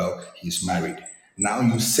 he did well. He's married. Now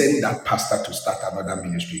you send that pastor to start another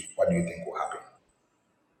ministry. What do you think will happen?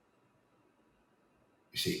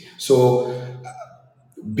 You see, so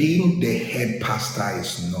being the head pastor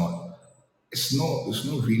is not, it's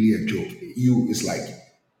not really a joke. It's like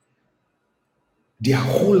Their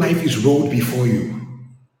whole life is rolled before you,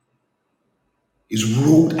 is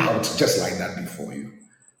rolled out just like that before you.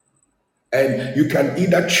 And you can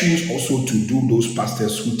either choose also to do those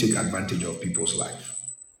pastors who take advantage of people's life.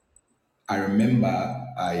 I remember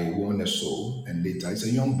I won a soul, and later, it's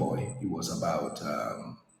a young boy. He was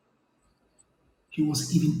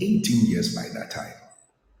even 18 years by that time.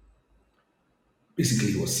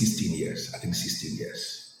 Basically, he was 16 years, I think 16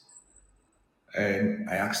 years. And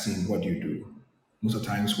I asked him, what do you do? Most of the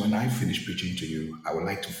times when I finish preaching to you, I would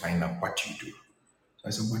like to find out what you do. So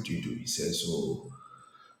I said, what do you do? He says, so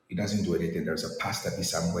he doesn't do anything. There's a pastor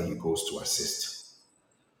somewhere he goes to assist.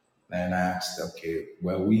 And I asked, okay,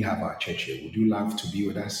 well, we have our church here. Would you love to be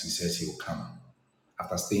with us? He says he will come.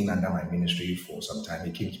 After staying under my ministry for some time,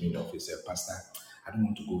 he came to me in the office and said, Pastor, I don't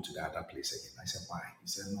want to go to the other place again. I said, why? He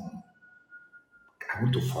said, no, I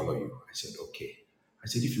want to follow you. I said, okay. I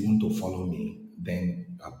said, if you want to follow me, then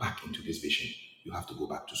you are back into this vision. You have to go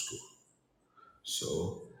back to school.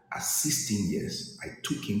 So at 16 years, I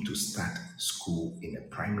took him to start school in a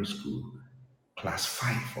primary school, class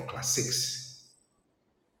 5 or class 6.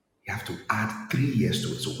 You have to add 3 years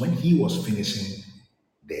to it. So when he was finishing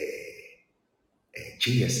the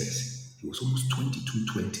JSS, he was almost 22,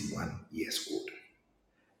 21 years old.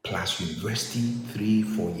 Plus university, 3,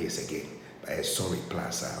 4 years again.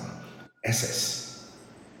 Plus SS,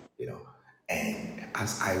 you know. And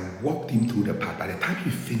as I walked him through the path, by the time he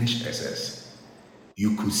finished SS,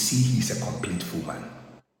 you could see he's a complete full man.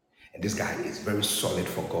 And this guy is very solid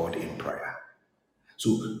for God in prayer.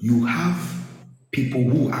 So you have people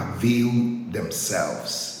who avail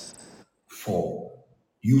themselves for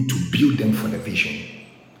you to build them for the vision.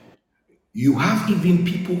 You have even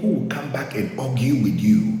people who will come back and argue with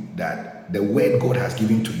you that the word God has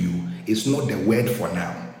given to you is not the word for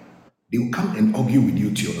now. They will come and argue with you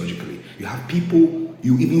theologically. You have people,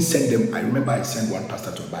 you even send them. I remember I sent one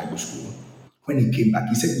pastor to a Bible school. When he came back,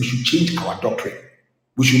 he said we should change our doctrine.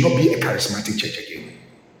 We should not be a charismatic church again.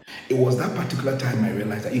 It was that particular time I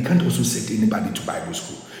realized that you can't also send anybody to Bible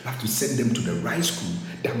school. You have to send them to the right school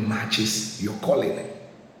that matches your calling.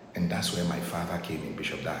 And that's where my father came in,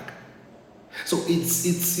 Bishop Dag. So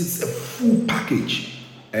it's a full package.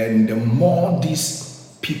 And the more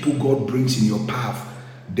these people God brings in your path,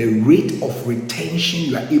 the rate of retention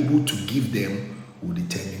you are able to give them will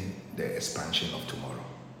determine the expansion of tomorrow.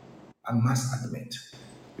 I must admit,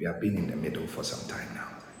 we have been in the middle for some time now.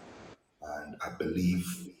 And I believe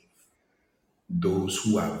those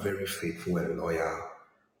who are very faithful and loyal,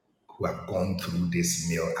 who have gone through this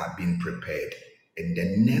meal, are being prepared. And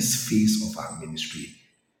the next phase of our ministry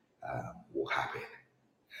will happen.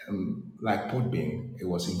 Like Podbean, it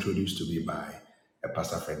was introduced to me by a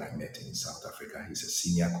pastor friend I met in South Africa. He's a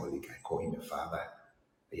senior colleague. I call him a father.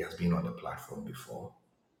 He has been on the platform before.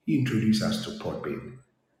 He introduced us to Podbean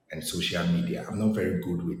and social media. I'm not very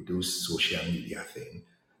good with those social media things.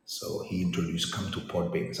 So he introduced, come to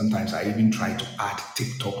Podbean. Sometimes I even try to add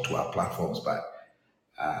TikTok to our platforms, but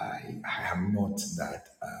I am not that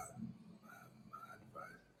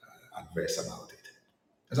adverse about it.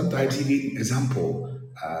 And sometimes even example,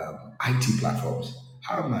 IT platforms.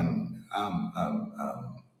 I'm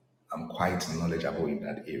quite knowledgeable in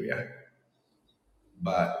that area,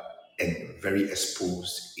 but and very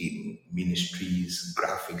exposed in ministries,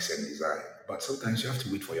 graphics, and design. But sometimes you have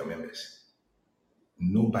to wait for your members.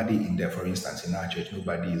 Nobody in there, for instance, in our church,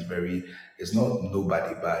 nobody is very, it's not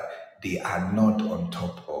nobody, but they are not on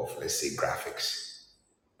top of, let's say, graphics.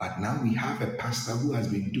 But now we have a pastor who has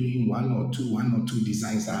been doing one or two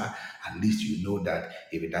designs that at least you know that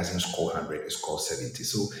if it doesn't score 100, it scores 70.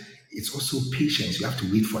 So it's also patience. You have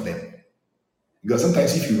to wait for them. Because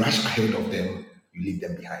sometimes if you rush ahead of them, you leave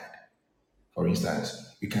them behind. For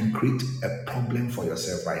instance, you can create a problem for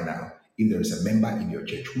yourself right now. If there is a member in your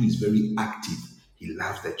church who is very active, he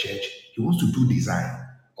loves the church, he wants to do design,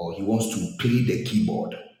 or he wants to play the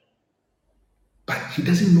keyboard, but he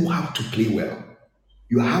doesn't know how to play well.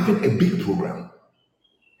 You are having a big program.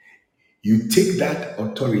 You take that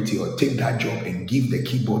authority or take that job and give the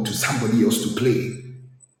keyboard to somebody else to play.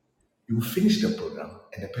 You finish the program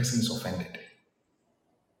and the person is offended.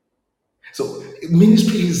 So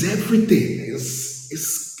ministry is everything.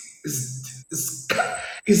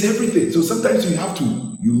 It's everything. So sometimes you have to,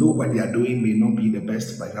 you know what they are doing may not be the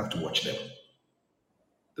best, but you have to watch them.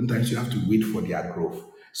 Sometimes you have to wait for their growth.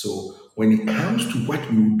 So when it comes to what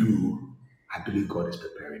we will do, I believe God is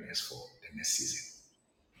preparing us for the next season.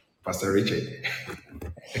 Pastor Richard.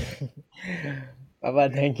 Papa,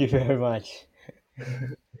 thank you very much.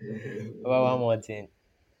 Papa, one more thing.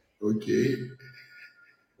 Okay.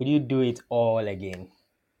 Will you do it all again?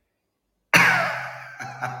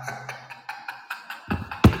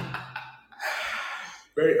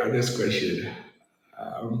 Very honest question.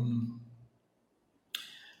 Um,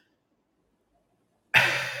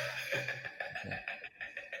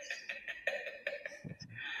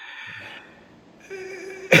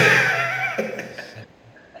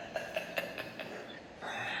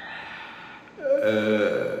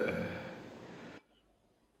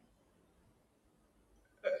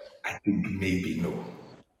 I think maybe no.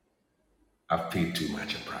 I've paid too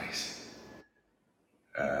much a price.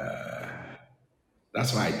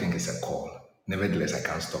 That's why I think it's a call. Nevertheless, I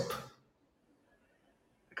can't stop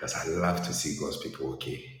because I love to see God's people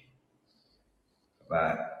okay.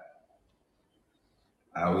 But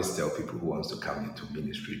I always tell people who wants to come into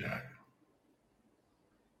ministry that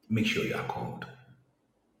make sure you are called.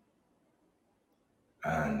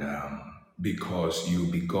 And because you'll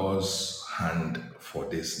be God's hand for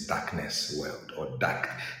this darkness world or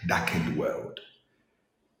darkened world.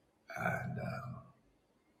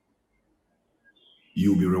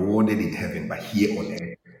 You'll be rewarded in heaven, but here on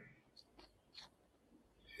earth,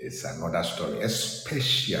 it's another story,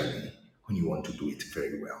 especially when you want to do it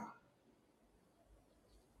very well.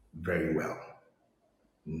 Very well.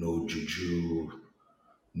 No juju,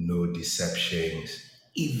 no deceptions.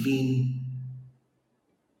 Even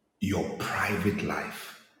your private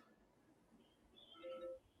life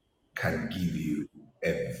can give you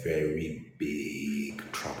a very big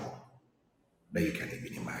trouble that you can't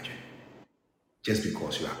even imagine. Just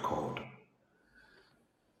because you are called,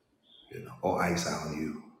 all eyes are on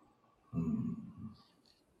you.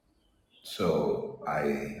 So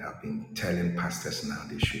I have been telling pastors now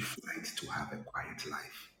they should fight to have a quiet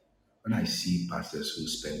life. When I see pastors who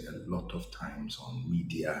spend a lot of times on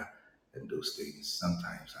media and those things,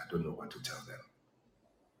 sometimes I don't know what to tell them.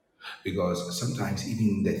 Because sometimes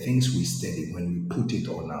even the things we study, when we put it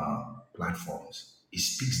on our platforms, it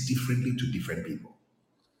speaks differently to different people.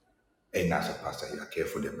 And as a pastor, you are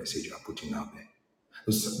careful the message you are putting out there.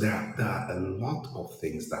 So there are a lot of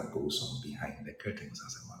things that goes on behind the curtains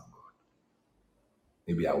as a man of God.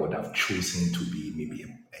 Maybe I would have chosen to be maybe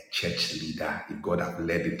a church leader. If God had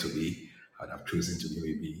led it to be, I would have chosen to be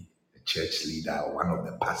maybe a church leader or one of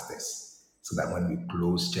the pastors. So that when we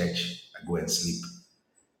close church, I go and sleep.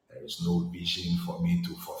 There is no vision for me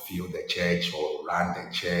to fulfill the church or run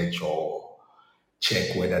the church or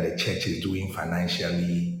check whether the church is doing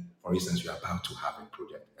financially. For instance, we are about to have a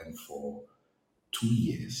project, and for 2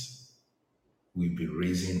 years, we've been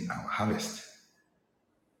raising our harvest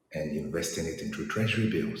and investing it into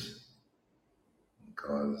treasury bills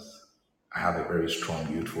because I have a very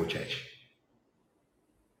strong youthful church,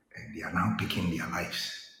 and they are now picking their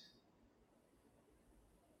lives.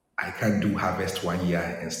 I can't do harvest 1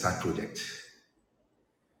 year and start project.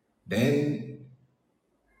 Then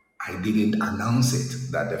I didn't announce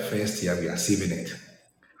it that the first year we are saving it.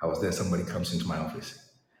 I was there, somebody comes into my office.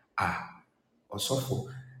 Osofo,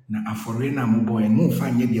 na afore na mo boy mo fa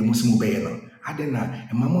nye de mo se mo be no. Ade na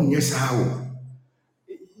e ma mo nye sa o.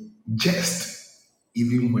 Just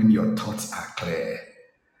even when your thoughts are clear,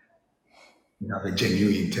 you have a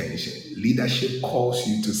genuine intention. Leadership calls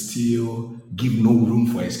you to still give no room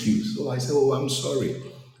for excuse. So I say, oh, I'm sorry.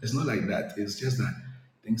 It's not like that. It's just that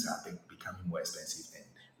things are becoming more expensive and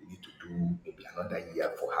we need to do maybe another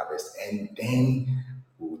year for harvest. And then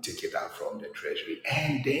we'll take it out from the treasury.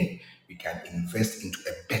 And then we can invest into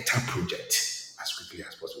a better project as quickly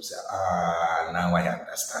as possible. Say, now I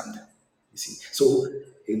understand. You see. So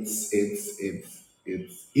it's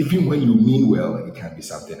even when you mean well, it can be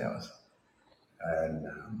something else. And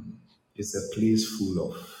it's a place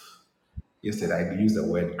full of, yesterday I used the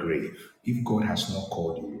word grave. If God has not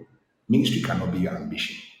called you, ministry cannot be your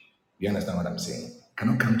ambition. You understand what I'm saying? You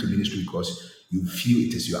cannot come to ministry because you feel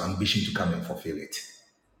it is your ambition to come and fulfill it.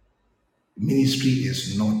 Ministry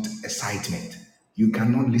is not excitement. You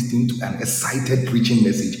cannot listen to an excited preaching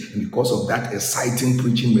message, and because of that exciting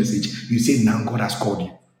preaching message, you say, now God has called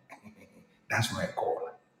you. That's not a call.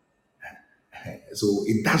 So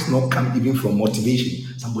it does not come even from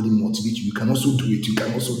motivation. Somebody motivates you. You can also do it. You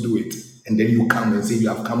can also do it. And then you come and say you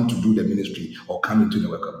have come to do the ministry or come into the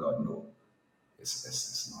work of God. No,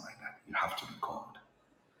 it's not like that. You have to be called.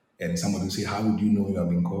 And somebody will say, how would you know you have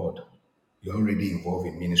been called? You're already involved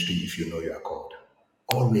in ministry if you know you are called.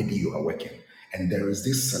 Already you are working. And there is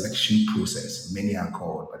this selection process. Many are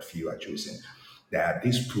called, but few are chosen. There are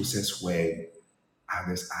this process where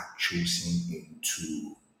others are chosen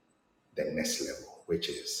into the next level, which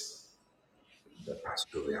is the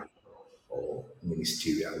pastoral or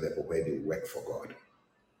ministerial level where they work for God.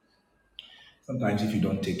 Sometimes if you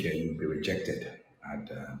don't take care, you'll be rejected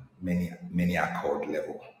at many are called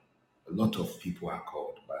level. A lot of people are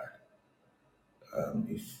called, but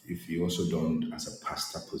If you also don't, as a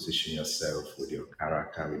pastor, position yourself with your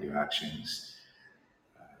character, with your actions,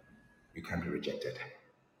 you can be rejected.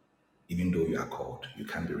 Even though you are called, you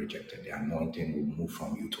can be rejected. The anointing will move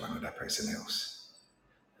from you to another person else.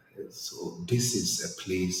 So this is a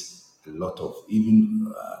place, a lot of,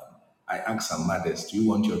 even I ask some mothers, do you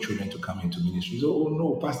want your children to come into ministry? So, oh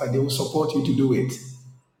no, pastor, they will support you to do it.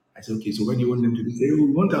 I said, okay, so what do you want them to do? They say, oh,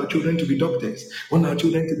 we want our children to be doctors. We want our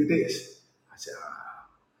children to be this. I said, ah.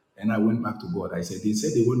 And I went back to God. I said, they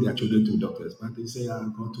said they want their children to be doctors, but they say,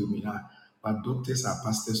 God told me, but doctors are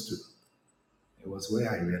pastors too. It was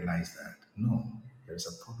where I realized that, no, there's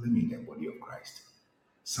a problem in the body of Christ.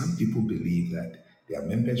 Some people believe that their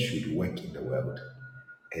members should work in the world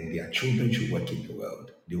and their children should work in the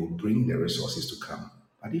world. They will bring the resources to come.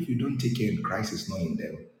 But if you don't take care and Christ is not in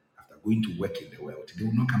them, after going to work in the world, they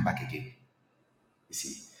will not come back again. You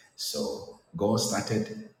see, so God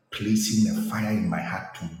started placing a fire in my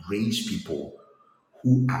heart to raise people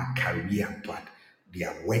who are career, but they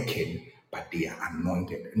are working, but they are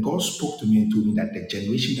anointed. And God spoke to me and told me that the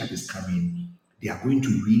generation that is coming, they are going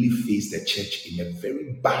to really face the church in a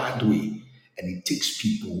very bad way. And it takes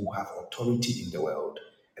people who have authority in the world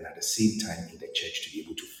and at the same time in the church to be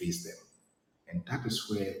able to face them. And that is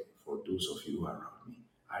where, for those of you who are around me,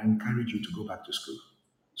 I encourage you to go back to school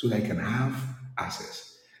so that you can have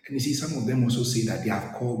access. And you see, some of them also say that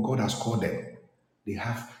God has called them. They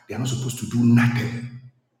are not supposed to do nothing,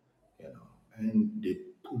 and they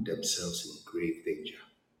put themselves in grave danger.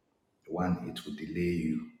 One, it will delay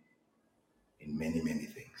you in many, many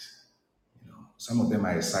things. Some of them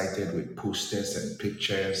are excited with posters and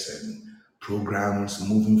pictures and programs,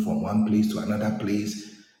 moving from one place to another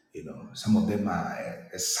place. Some of them are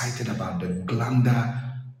excited about the grandeur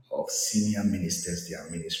of senior ministers, their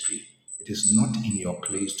ministry. It is not in your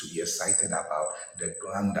place to be excited about the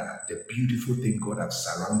grandeur, the beautiful thing God has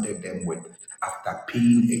surrounded them with after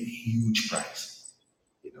paying a huge price.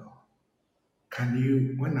 Can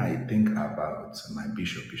you, when I think about my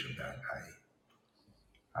Bishop Dad,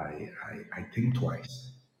 I think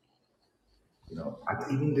twice. At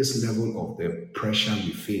even this level of the pressure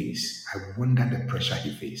we face, I wonder the pressure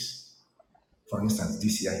he faced. For instance,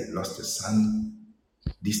 this year he lost his son.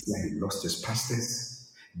 This year he lost his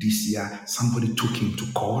pastors. This year somebody took him to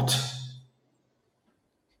court.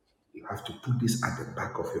 You have to put this at the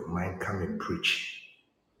back of your mind, come and preach.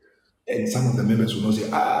 And some of the members will not say,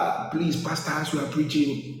 please, pastor, as you are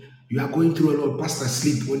preaching, you are going through a lot. Pastor,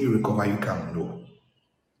 sleep. When you recover, you come. No.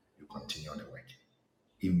 You continue on the work.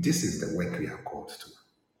 If this is the work we are called to,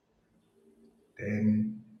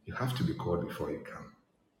 then you have to be called before you come.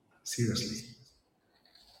 Seriously.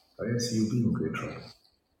 Or else you'll be in great trouble.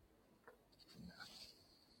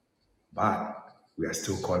 But we are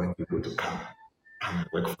still calling people to come. Come and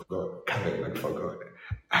work for God. Come and work for God.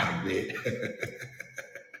 Amen.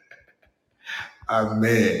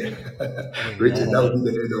 Amen. Richard, that would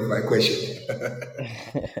be the end of my question.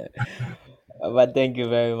 But thank you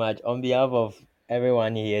very much. On behalf of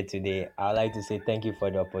everyone here today, I'd like to say thank you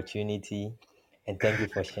for the opportunity and thank you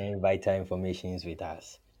for sharing vital information with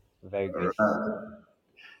us. Very grateful.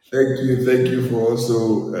 Thank you for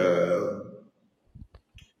also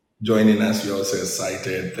joining us. We're also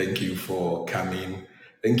excited. Thank you for coming.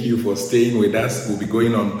 Thank you for staying with us. We'll be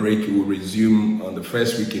going on break. We'll resume on the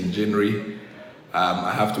first week in January.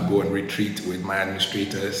 I have to go and retreat with my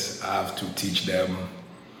administrators. I have to teach them.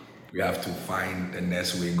 We have to find the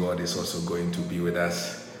next way. God is also going to be with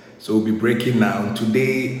us. So we'll be breaking now.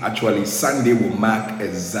 Today, actually, Sunday will mark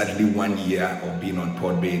exactly 1 year of being on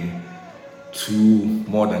Podbean.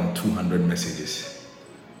 More than 200 messages.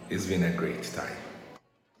 It's been a great time.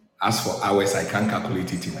 As for hours, I can't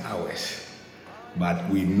calculate it in hours. But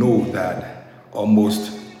we know that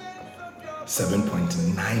almost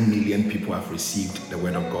 7.9 million people have received the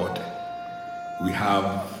word of God. We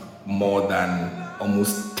have more than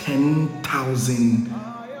almost 10,000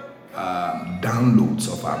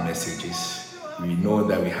 downloads of our messages. We know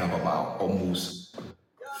that we have about almost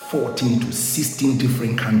 14 to 16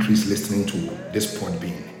 different countries listening to this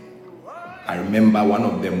Podbean. I remember one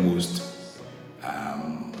of the most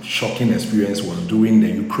shocking experience was during the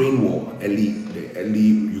Ukraine war, the early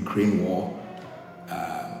Ukraine war.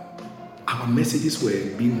 Our messages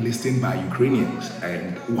were being listened by Ukrainians,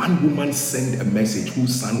 and one woman sent a message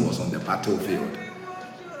whose son was on the battlefield,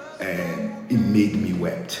 and it made me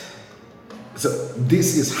wept. So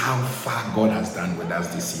this is how far God has done with us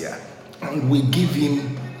this year, and we give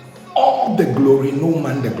him all the glory, no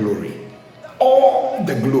man the glory, all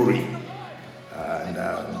the glory. And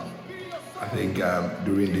I think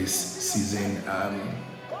during this season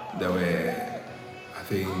there were, I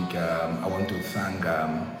think I want to thank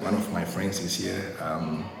one of my friends is here,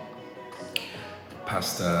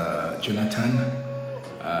 Pastor Jonathan.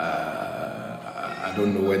 I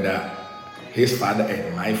don't know whether his father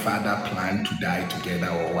and my father planned to die together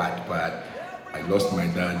or what, but I lost my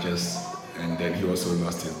dad and then he also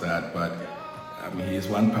lost his dad. But he is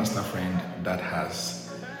one pastor friend that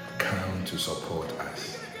has come to support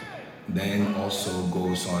us. Then also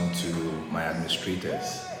goes on to my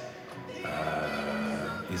administrators,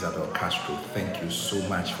 Isabel Castro. Thank you so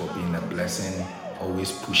much for being a blessing,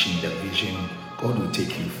 always pushing the vision. God will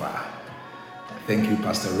take you far. Thank you,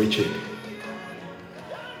 Pastor Richard.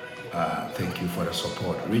 Thank you for the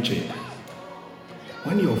support. Richard,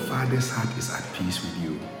 when your father's heart is at peace with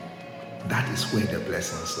you, that is where the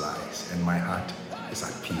blessings lies, and my heart is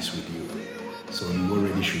at peace with you. So you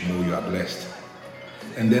already should know you are blessed.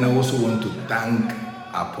 And then I also want to thank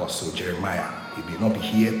Apostle Jeremiah. He may not be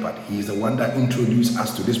here, but he is the one that introduced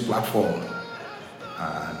us to this platform.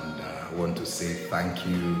 And I want to say thank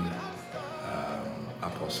you,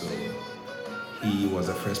 Apostle. He was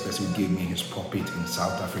the first person who gave me his pulpit in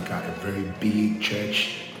South Africa, a very big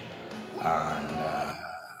church. And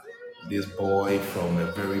this boy from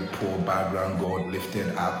a very poor background, God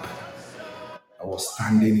lifted up. I was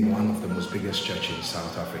standing in one of the most biggest churches in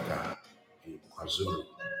South Africa, in KwaZulu.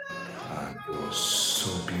 And it was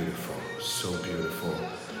so beautiful, so beautiful.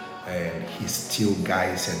 And he still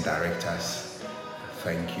guides and directs us.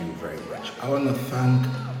 Thank you very much. I want to thank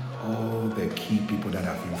all the key people that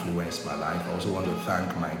have influenced my life. I also want to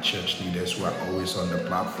thank my church leaders who are always on the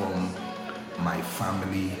platform, my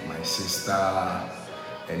family, my sister,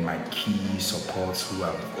 and my key supports who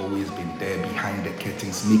have always been there behind the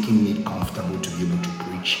curtains, making me comfortable to be able to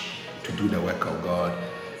preach, to do the work of God.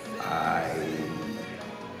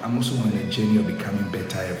 I'm also on a journey of becoming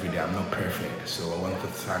better every day. I'm not perfect, so I want to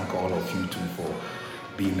thank all of you too for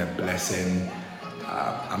being a blessing.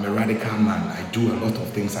 I'm a radical man. I do a lot of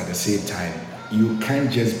things at the same time. You can't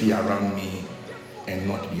just be around me and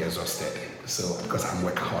not be exhausted. So, because I'm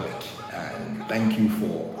workaholic. And thank you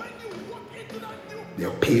for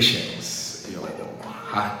your patience, your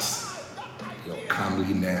heart, your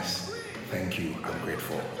calmliness. Thank you. I'm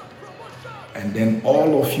grateful. And then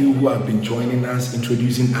all of you who have been joining us,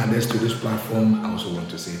 introducing others to this platform, I also want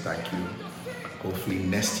to say thank you. Hopefully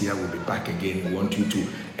next year we'll be back again. We want you to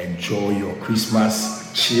enjoy your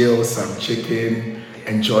Christmas, chill some chicken,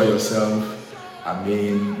 enjoy yourself. I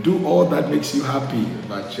mean, do all that makes you happy,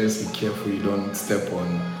 but just be careful you don't step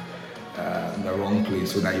on the wrong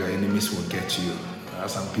place so that your enemies will get you.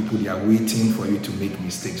 Some people, they are waiting for you to make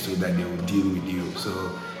mistakes so that they will deal with you.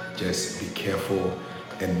 So just be careful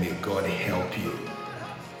and may God help you.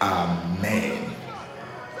 Amen.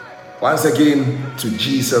 Once again, to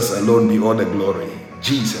Jesus alone be all the glory.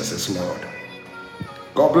 Jesus is Lord.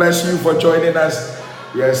 God bless you for joining us.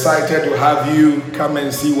 We are excited to have you come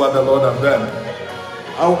and see what the Lord has done.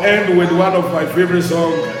 I'll end with one of my favorite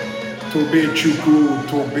songs, Tobe Chuku,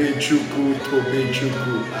 Tobe Chuku, Tobe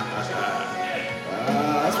Chuku.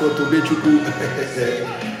 That's what Tobe Chuku.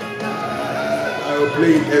 I'll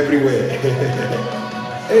play it everywhere.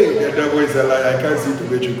 Hey, the devil is a liar. I can't see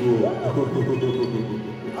Tobe Chuku.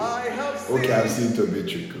 Okay, I've seen Tobe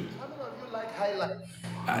Chuku.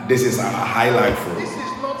 This is our highlight for This is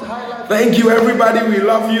not highlight. Thank you, everybody. We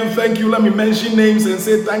love you. Thank you. Let me mention names and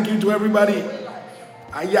say thank you to everybody.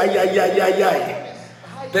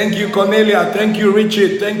 Thank you, Cornelia. Thank you,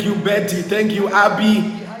 Richard. Thank you, Betty. Thank you, Abby.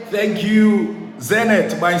 Thank you,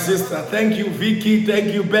 Zenet, my sister. Thank you, Vicky.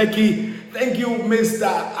 Thank you, Becky. Thank you, Mr.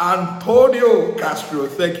 Antonio Castro.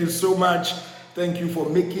 Thank you so much. Thank you for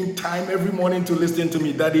making time every morning to listen to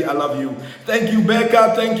me. Daddy, I love you. Thank you,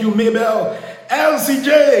 Becca. Thank you, Mabel.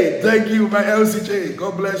 LCJ. Thank you, my LCJ.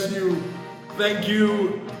 God bless you. Thank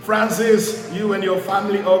you, Francis, you and your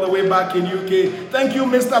family all the way back in UK. Thank you,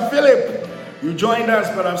 Mr. Philip. You joined us,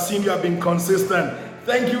 but I've seen you have been consistent.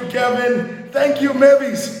 Thank you, Kevin. Thank you,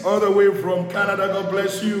 Mavis, all the way from Canada. God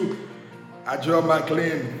bless you. Ajo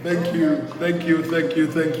McLean. Thank you. Thank you. Thank you.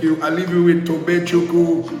 Thank you. I leave you with Tobe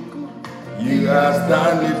Chuku. You have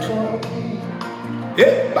done it.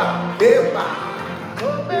 Heba, heba.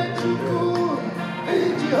 Tobe Chuku,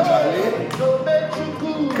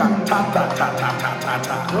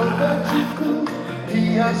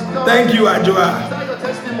 He has done. Thank you, Ajoa. Is that your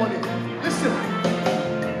testimony? Listen.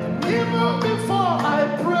 Even before I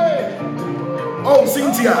pray, Oh,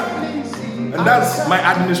 Cynthia. And that's my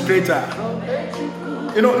administrator.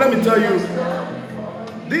 You know, let me tell you,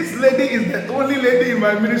 this lady is the only lady in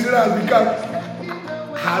my ministry that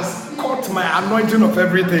has caught my anointing of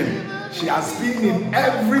everything. She has been in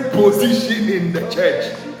every position in the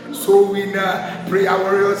church. soul winner, prayer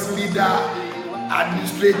warriors leader,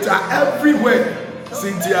 administrator, everywhere.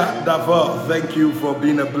 Cynthia Davao, thank you for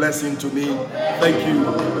being a blessing to me. Thank you.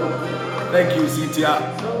 Thank you, Cynthia.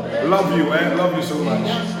 Love you, love you so much.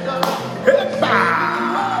 Heppa!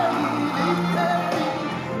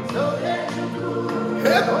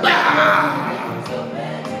 Heppa!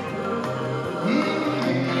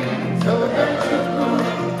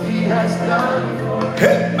 He has done.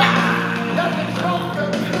 Heppa!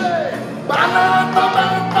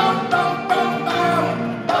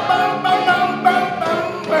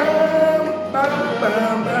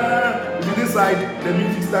 This side, the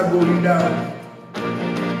music start going down.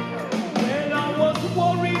 When I was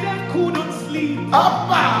worried and couldn't sleep,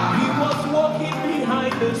 Appa! he was walking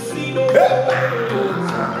behind the scene.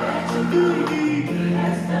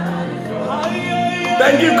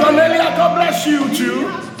 Thank you, Cornelia. God bless you too.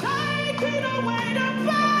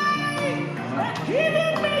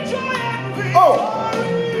 Oh,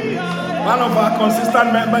 one of our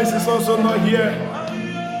consistent members is also not here.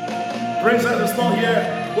 Princess is not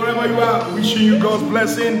here. Wherever you are, wishing you God's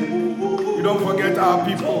blessing. We don't forget our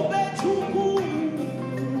people.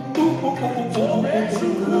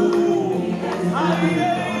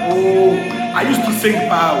 Oh, I used to sing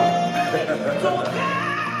pow.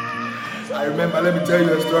 I remember, let me tell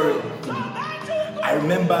you a story. I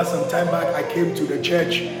remember some time back I came to the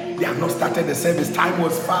church. They had not started the service. Time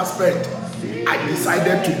was fast spent. I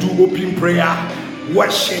decided to do open prayer,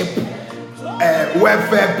 worship,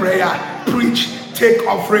 welfare prayer, preach, take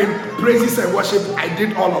offering, praises and worship. I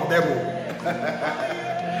did all of them.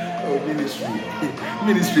 Oh, ministry.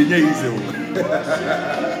 Ministry, yeah, easy.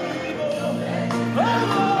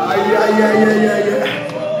 Yeah.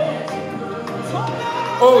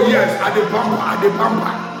 Oh yes, I dey pamper,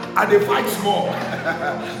 I dey fight small.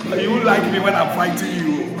 But you won't like me when I'm fighting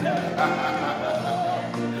you.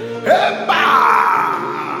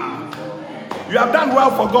 You have done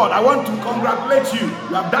well for God. I want to congratulate you.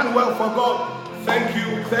 You have done well for God. Thank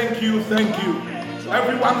you, thank you, thank you.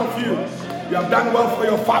 Every one of you. You have done well for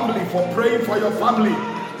your family, for praying for your family.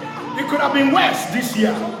 It could have been worse this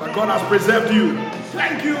year, but God has preserved you.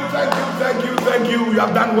 Thank you, thank you, thank you, thank you. You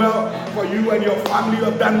have done well for you and your family. You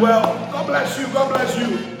have done well. God bless you, God bless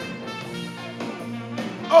you.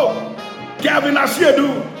 Oh, Gavin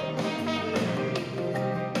Asiedu,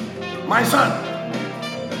 my son,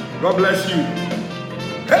 God bless you.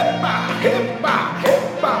 Heppa, heppa,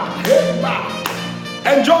 heppa,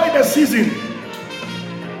 heppa. Enjoy the season.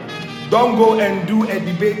 Don't go and do a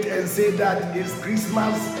debate and say that is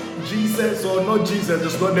Christmas, Jesus or not Jesus.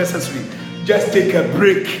 It's not necessary. Just take a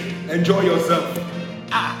break. Enjoy yourself.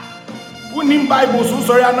 Who need Bible? So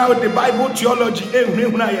sorry now the Bible theology.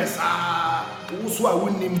 Yes. Who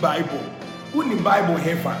need Bible? Who need Bible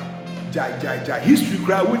hefa? Jai. History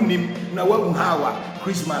cry. Who need now what how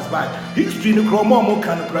Christmas by history no cry more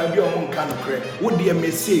can cry be more can cry. What do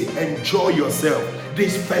you say? Enjoy yourself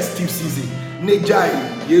this festive season. Nejai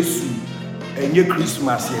Yesu. Enye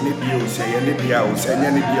Christmas ene bio say ene dia o say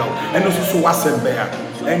ene dia and also so wasembe.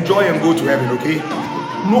 Enjoy and go to heaven, okay?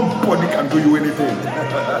 Nobody can do you anything.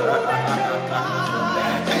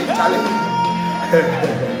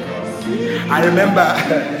 I remember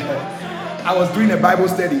I was doing a Bible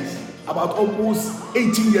studies about almost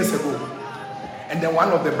 18 years ago, and then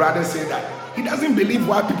one of the brothers said that he doesn't believe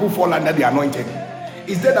why people fall under the anointing.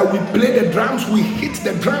 Is that we play the drums, we hit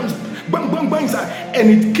the drums, bang, bang, bang, and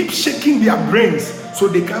it keeps shaking their brains so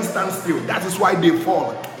they can't stand still. That is why they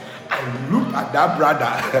fall. I looked at that brother.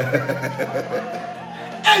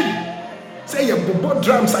 Hey! Say you bought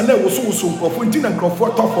drums and then was so pointing and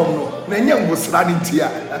comfort off from no. Then was running here.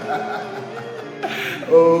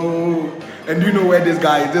 Oh, and you know where this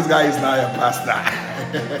guy is? This guy is now a pastor.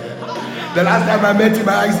 The last time I met him,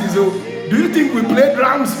 I asked him, so, do you think we play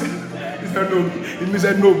drums? He said, no. He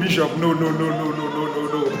said, no, Bishop. No.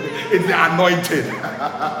 It's the anointing.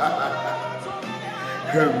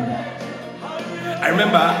 I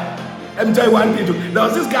remember, let me tell you one thing too. There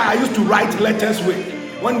was this guy I used to write letters with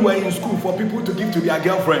when we were in school for people to give to their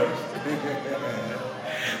girlfriends.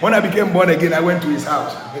 When I became born again, I went to his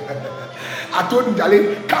house. I told him,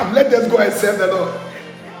 Charlie, come, let us go and serve the Lord.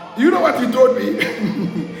 You know what he told me?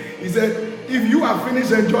 He said, if you are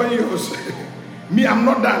finished enjoying yours, me, I'm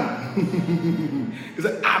not done. He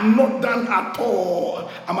said, I'm not done at all.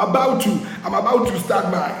 I'm about to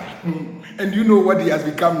start mine. And you know what he has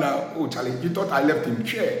become now? Oh, Charlie, you thought I left him?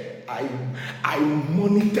 Chair. I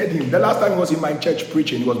monitored him. The last time he was in my church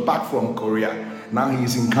preaching, he was back from Korea. Now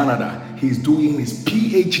he's in Canada. He's doing his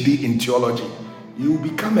PhD in theology. You will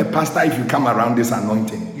become a pastor if you come around this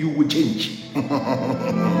anointing. You will change.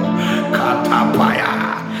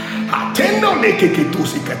 Katapaya.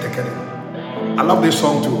 I love this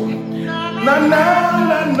song too. Na na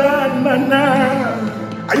na na na na.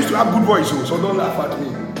 I used to have good voice, so don't laugh at me.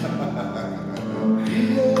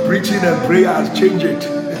 Preaching and prayer has changed it.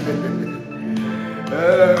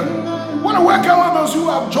 Want to welcome all those who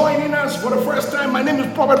are joining us for the first time. My name is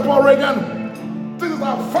Prophet Paul Reagan. This is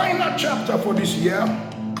our final chapter for this year.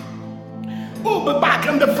 We'll be back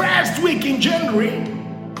in the first week in January.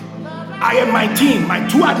 I and my team, my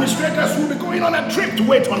two administrators, will be going on a trip to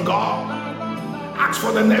wait on God. Ask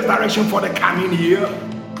for the next direction for the coming year.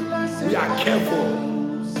 We are careful.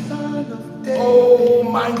 Oh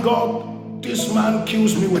my God, this man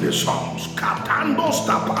kills me with his songs. Katando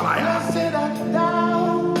Stapalaya.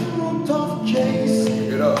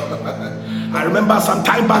 You know, I remember some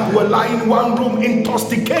time back we were lying in one room,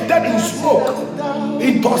 intoxicated in smoke.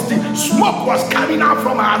 Smoke was coming out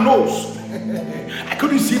from our nose. I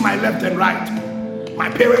couldn't see my left and right. My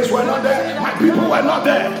parents were not there. My people were not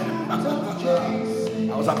there.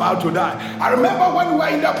 I was about to die. I remember when we were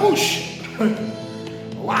in the bush,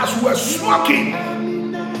 whilst we were smoking,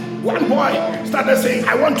 one boy started saying,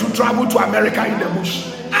 I want to travel to America in the bush.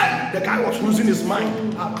 The guy was losing his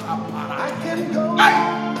mind.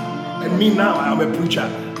 And me now, I am a preacher.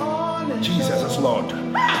 Jesus is Lord.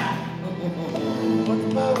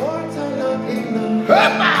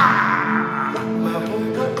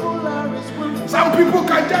 Some people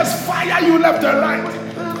can just fire you left and right.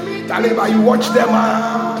 Taliban, you watch them,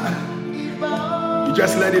 you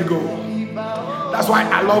just let it go. That's why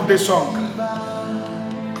I love this song.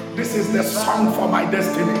 This is the song for my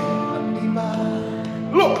destiny.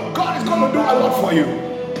 Look, God is going to do a lot for you.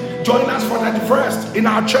 Join us for the first in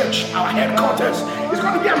our church, our headquarters. It's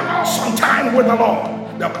going to be an awesome time with the Lord.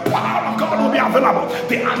 The power of God will be available.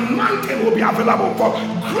 The anointing will be available for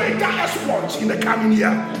greater exploits in the coming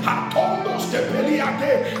year.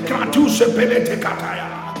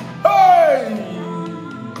 Hey!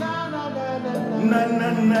 Na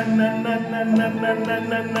na na na na na na na na na na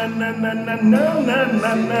na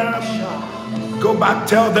na na. Go back,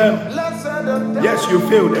 tell them. Yes, you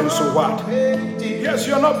failed, and so what? Yes,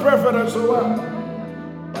 you're not perfect, and so what?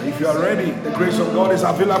 But if you are ready, the grace of God is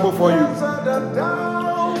available for you.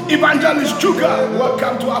 Evangelist Chuka,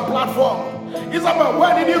 welcome to our platform. Isabel,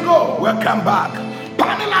 where did you go? Welcome back.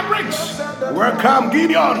 Pamela Briggs, welcome.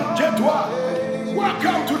 Gideon Jetwa,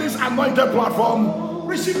 welcome to this anointed platform.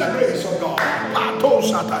 Receive the grace of God. Pato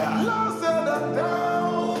Sataya.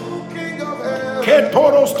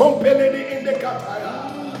 Ketoros Tompeledi in the Kataya.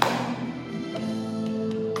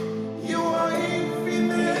 You are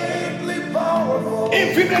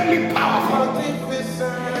infinitely powerful.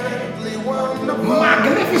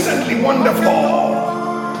 Magnificently wonderful.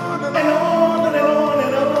 And on and on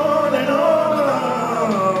and on and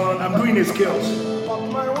on. I'm doing his skills.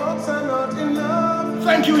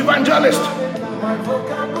 Thank you, evangelist. My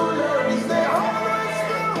vocabularies, they always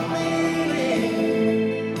fill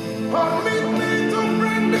me. Permit me to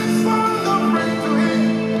bring this song of praise to him.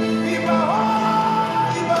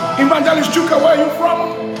 Evangelist Chuka, where are you from?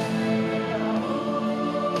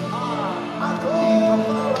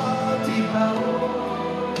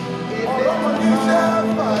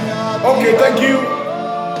 Okay, thank you.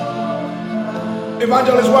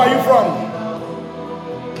 Evangelist, where are you from?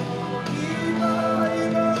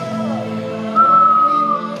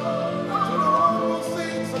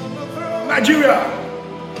 Nigeria.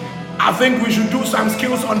 I think we should do some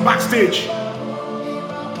skills on backstage.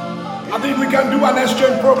 I think we can do an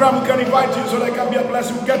exchange program. We can invite you so there can be a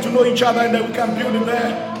blessing. We get to know each other and then we can build it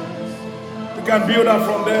there. We can build up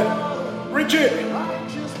from there. Richard,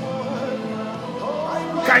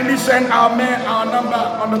 kindly send our number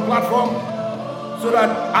on the platform so that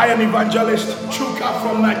I and Evangelist Chuka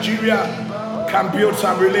from Nigeria can build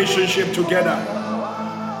some relationship together.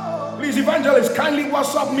 Please, Evangelist, kindly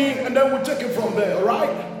WhatsApp me and then we'll take it from there, all right?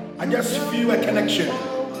 I just feel a connection.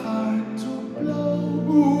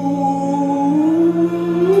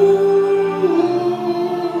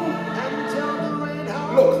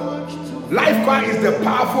 Look, life choir is the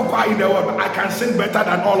powerful choir in the world, but I can sing better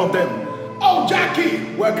than all of them. Oh,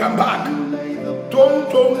 Jackie, welcome back. Tom,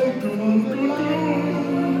 tom, dum, dum, dum.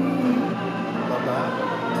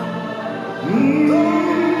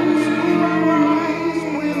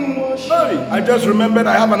 Hey, I just remembered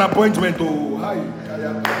I have an appointment. Oh, hi.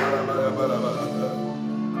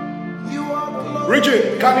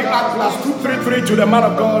 Richard, can you add +233 to the man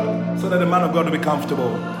of God so that the man of God will be comfortable?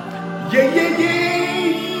 Yeah, yeah, yeah.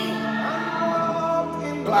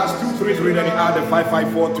 +233, then you add the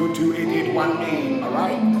 554228818. All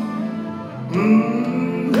right.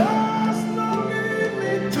 There's no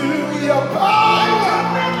limit to your power.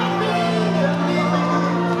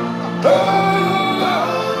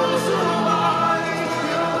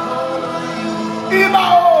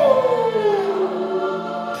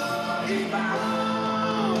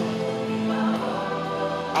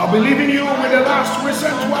 I'll be leaving you with the last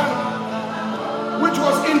recent one, which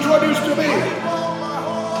was introduced to me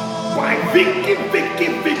by Vicky.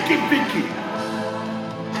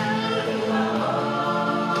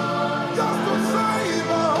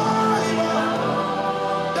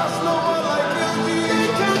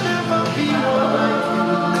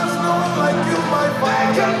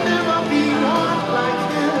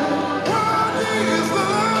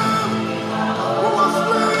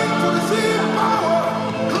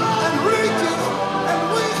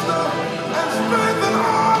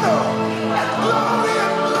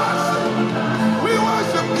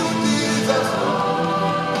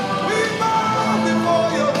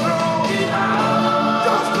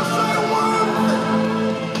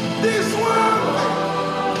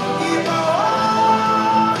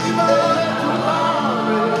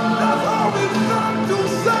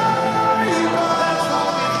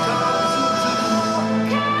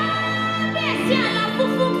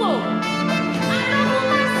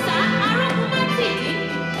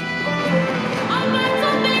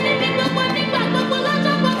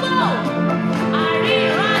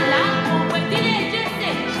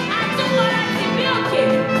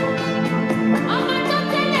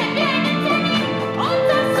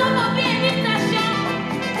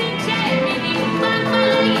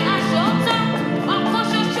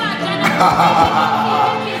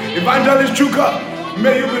 Evangelist Chuka,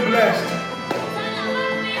 may you be blessed.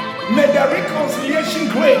 May the reconciliation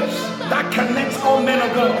grace that connects all men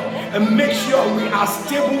of God and makes sure we are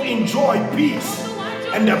stable in joy, peace,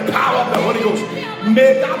 and the power of the Holy Ghost,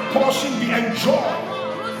 may that portion be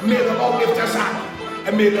enjoyed. May the Lord lift us up,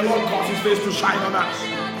 and may the Lord cause His face to shine on us.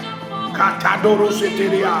 Katadoro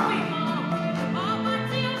Seteria.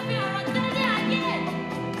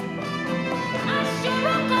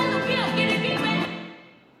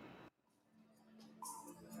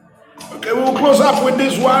 Okay, we'll close up with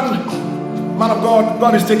this one. Man of God,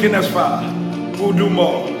 God is taking us far. We'll do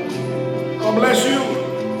more. God bless you.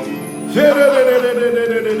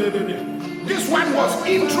 This one was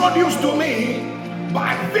introduced to me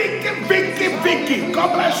by Vicky.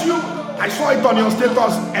 God bless you. I saw it on your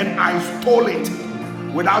status and I stole it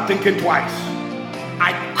without thinking twice.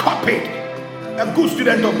 I copied. A good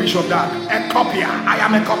student of Bishop Dag. A copier. I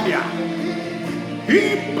am a copier.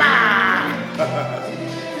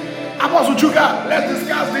 Apostle Chuka, let's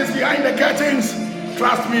discuss this behind the curtains.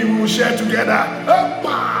 Trust me, we will share together.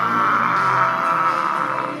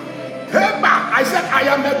 I said I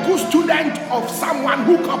am a good student of someone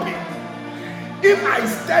who copied. If I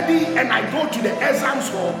study and I go to the exams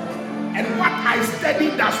hall and what I study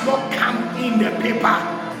does not come in the paper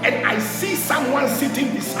and I see someone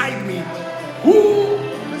sitting beside me who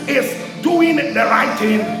is doing the right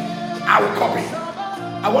thing, I will copy.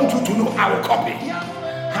 I want you to know I will copy.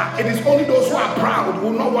 It is only those who are proud who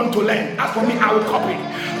will not want to learn. As for me, I will copy.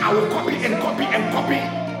 I will copy and copy and copy.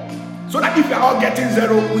 So that if you are all getting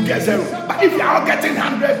 0, we get 0. But if you are all getting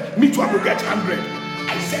 100, me too, I will get 100.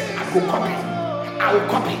 I said I will copy. I will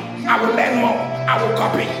copy. I will learn more. I will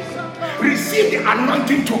copy. Receive the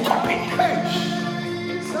anointing to copy.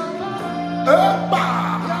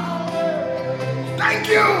 Thank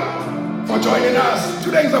you for joining us.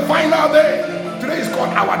 Today is the final day. Today is called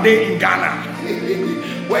our day in Ghana,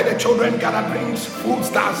 where the children gather drinks, food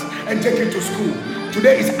stars, and take it to school.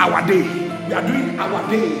 Today is our day. We are doing our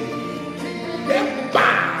day.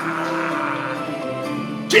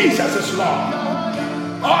 Jesus is Lord.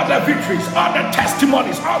 All the victories, all the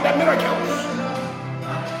testimonies, all the miracles,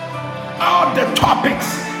 all the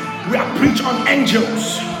topics we have preached on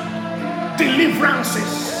angels,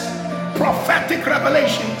 deliverances, prophetic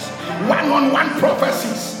revelations, one-on-one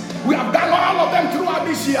prophecies. We have done all of them throughout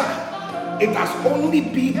this year. It has only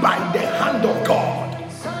been by the hand of God,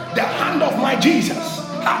 the hand of my Jesus.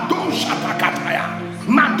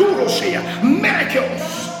 Miracles.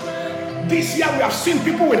 This year we have seen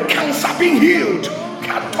people with cancer being healed.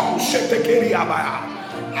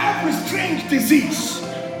 Every strange disease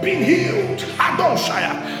being healed.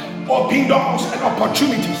 Open doors and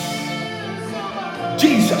opportunities.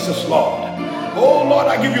 Jesus is Lord. Oh Lord,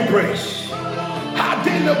 I give you praise.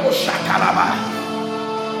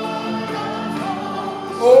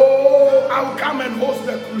 Oh, I'll come and host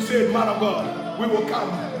the crusade, man of God. We will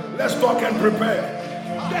come. Let's talk and prepare.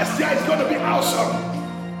 This year is going to be awesome.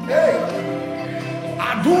 Hey,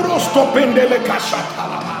 Aduro stopendele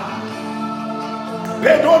kashatalaba.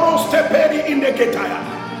 Pedoro steperi indeketaya.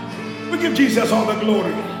 We give Jesus all the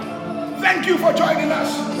glory. Thank you for joining us.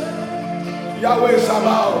 Yahweh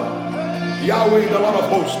Sabaoth. Yahweh, the Lord of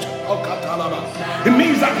hosts. It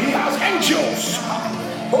means that he has angels.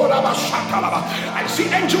 I see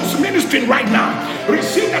angels ministering right now.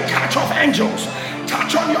 Receive the touch of angels.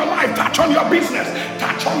 Touch on your life, touch on your business,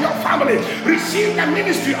 touch on your family. Receive the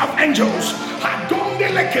ministry of angels.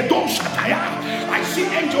 I see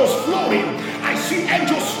angels flowing. I see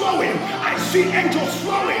angels flowing. I see angels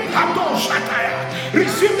flowing.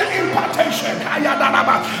 Receive the impartation.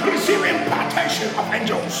 Receive impartation of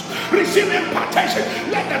angels. Receive impartation.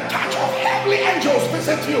 Let the touch of heavenly angels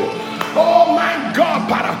visit you. Oh my God,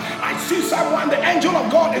 Father. I see someone, the angel of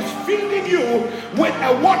God is feeding you with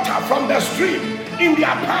a water from the stream in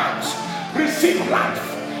their palms. Receive life.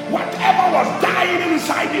 Whatever was dying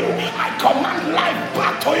inside you, I command life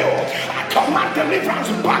back to you. I command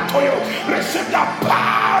deliverance back to you. Receive the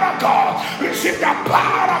power of God. Receive the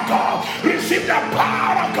power of God. Receive the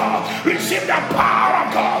power of God. Receive the power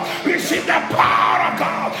of God. Receive the power of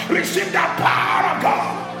God. Receive the power of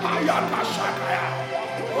God.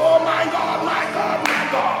 Oh my God, my God, my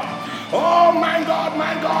God. Oh my God,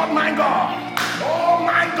 my God, my God. Oh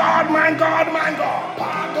my God, my God, my God.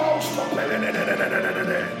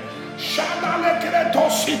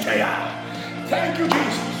 Thank you,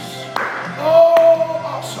 Jesus. Oh,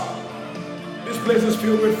 awesome. This place is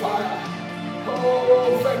filled with fire.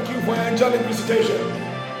 Oh, thank you for your angelic visitation.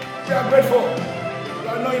 We are grateful. We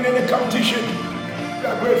are not in any competition. We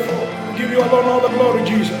are grateful. We give you alone all the glory,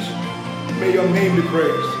 Jesus. May your name be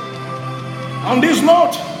praised. On this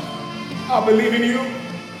note, I believe in you.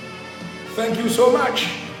 Thank you so much.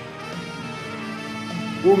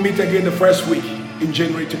 We'll meet again the first week in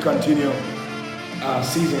January to continue our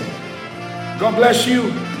season. God bless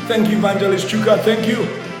you. Thank you, Evangelist Chuka. Thank you,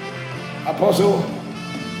 Apostle.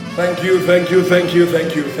 Thank you, thank you, thank you,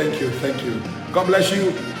 thank you, thank you, thank you. God bless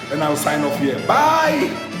you. And I'll sign off here. Bye.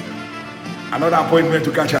 Another appointment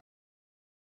to catch up.